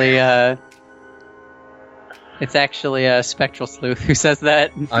actually a Spectral Sleuth who says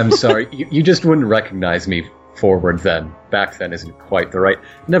that. I'm sorry. You just wouldn't recognize me forward then. Back then isn't quite the right.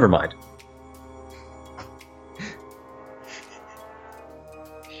 Never mind.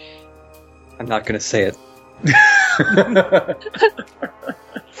 I'm not going to say it.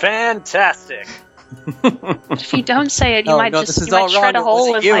 Fantastic. If you don't say it, you Oh, might no, just this is you might all shred wrong. a hole It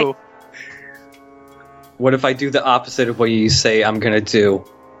in wasn't you. like. What if I do the opposite of what you say I'm going to do?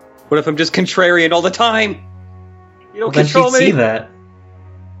 What if I'm just contrarian all the time? You don't Then she'd control see me? that.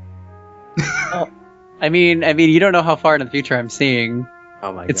 I mean, you don't know how far in the future I'm seeing.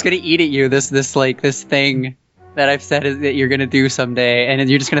 Oh my It's god. gonna eat at you. This thing that I've said is that you're gonna do someday, and then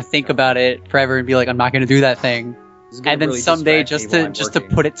you're just gonna think about it forever and be like, I'm not gonna do that thing. This is gonna And then really someday, distract me while I'm just to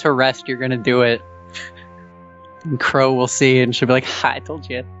working. put it to rest, you're gonna do it. And Crow will see, and she'll be like, "Ha, I told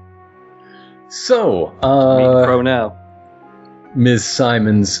you." So, Meet Crow now. Ms.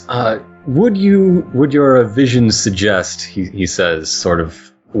 Simons, would your vision suggest, he says, sort of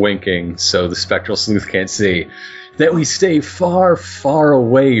winking so the Spectral Sleuth can't see, that we stay far, far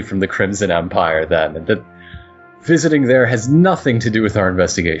away from the Crimson Empire then, and that visiting there has nothing to do with our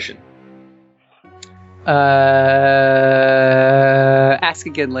investigation? Ask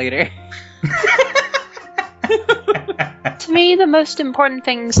again later. To me, the most important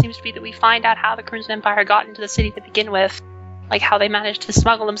thing seems to be that we find out how the Crimson Empire got into the city to begin with. Like how they managed to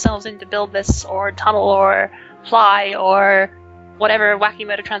smuggle themselves in to build this, or tunnel, or fly, or whatever wacky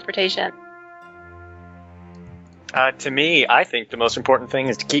mode of transportation. To me, I think the most important thing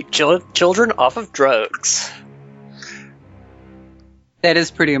is to keep children off of drugs. That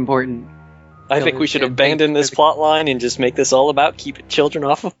is pretty important. I think we should Children, abandon this plot line and just make this all about keeping children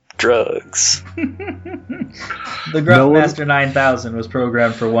off of drugs. The Gruffmaster 9000 was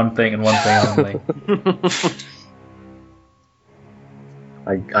programmed for one thing and one thing only.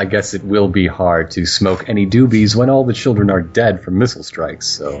 I guess it will be hard to smoke any doobies when all the children are dead from missile strikes,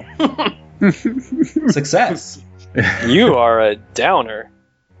 so... Success. You are a downer.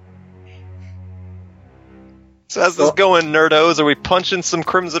 So how's this going, nerdos? Are we punching some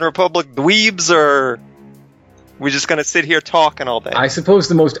Crimson Republic dweebs, or we just gonna sit here talking all day? I suppose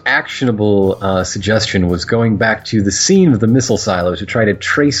the most actionable suggestion was going back to the scene of the missile silo to try to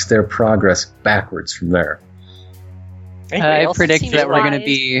trace their progress backwards from there. I predict seems that we're gonna wise.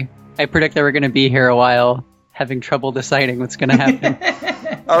 be. I predict that we're gonna be here a while, having trouble deciding what's gonna happen.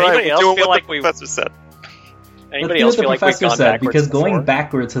 all right, Anybody we're else doing feel what like the we- professor said. Anybody Let's else do feel what like the we've professor gone said, backwards because going before?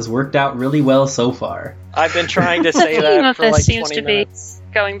 baguards has worked out really well so far. I've been trying to The say theme that of for this like seems 20 to be minutes.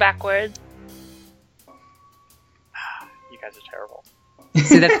 going backwards. You guys are terrible.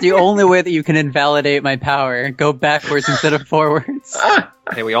 See, that's the only way that you can invalidate my power. Go backwards instead of forwards.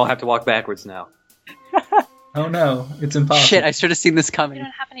 Hey, we all have to walk backwards now. Oh no, it's impossible. Shit, I should have seen this We coming.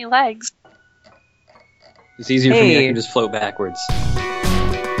 don't have any legs. It's easier for me, I Hey. can just float backwards.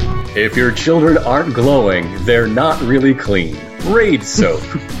 If your children aren't glowing, they're not really clean. Raid soap.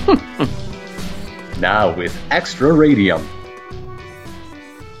 Now with extra radium.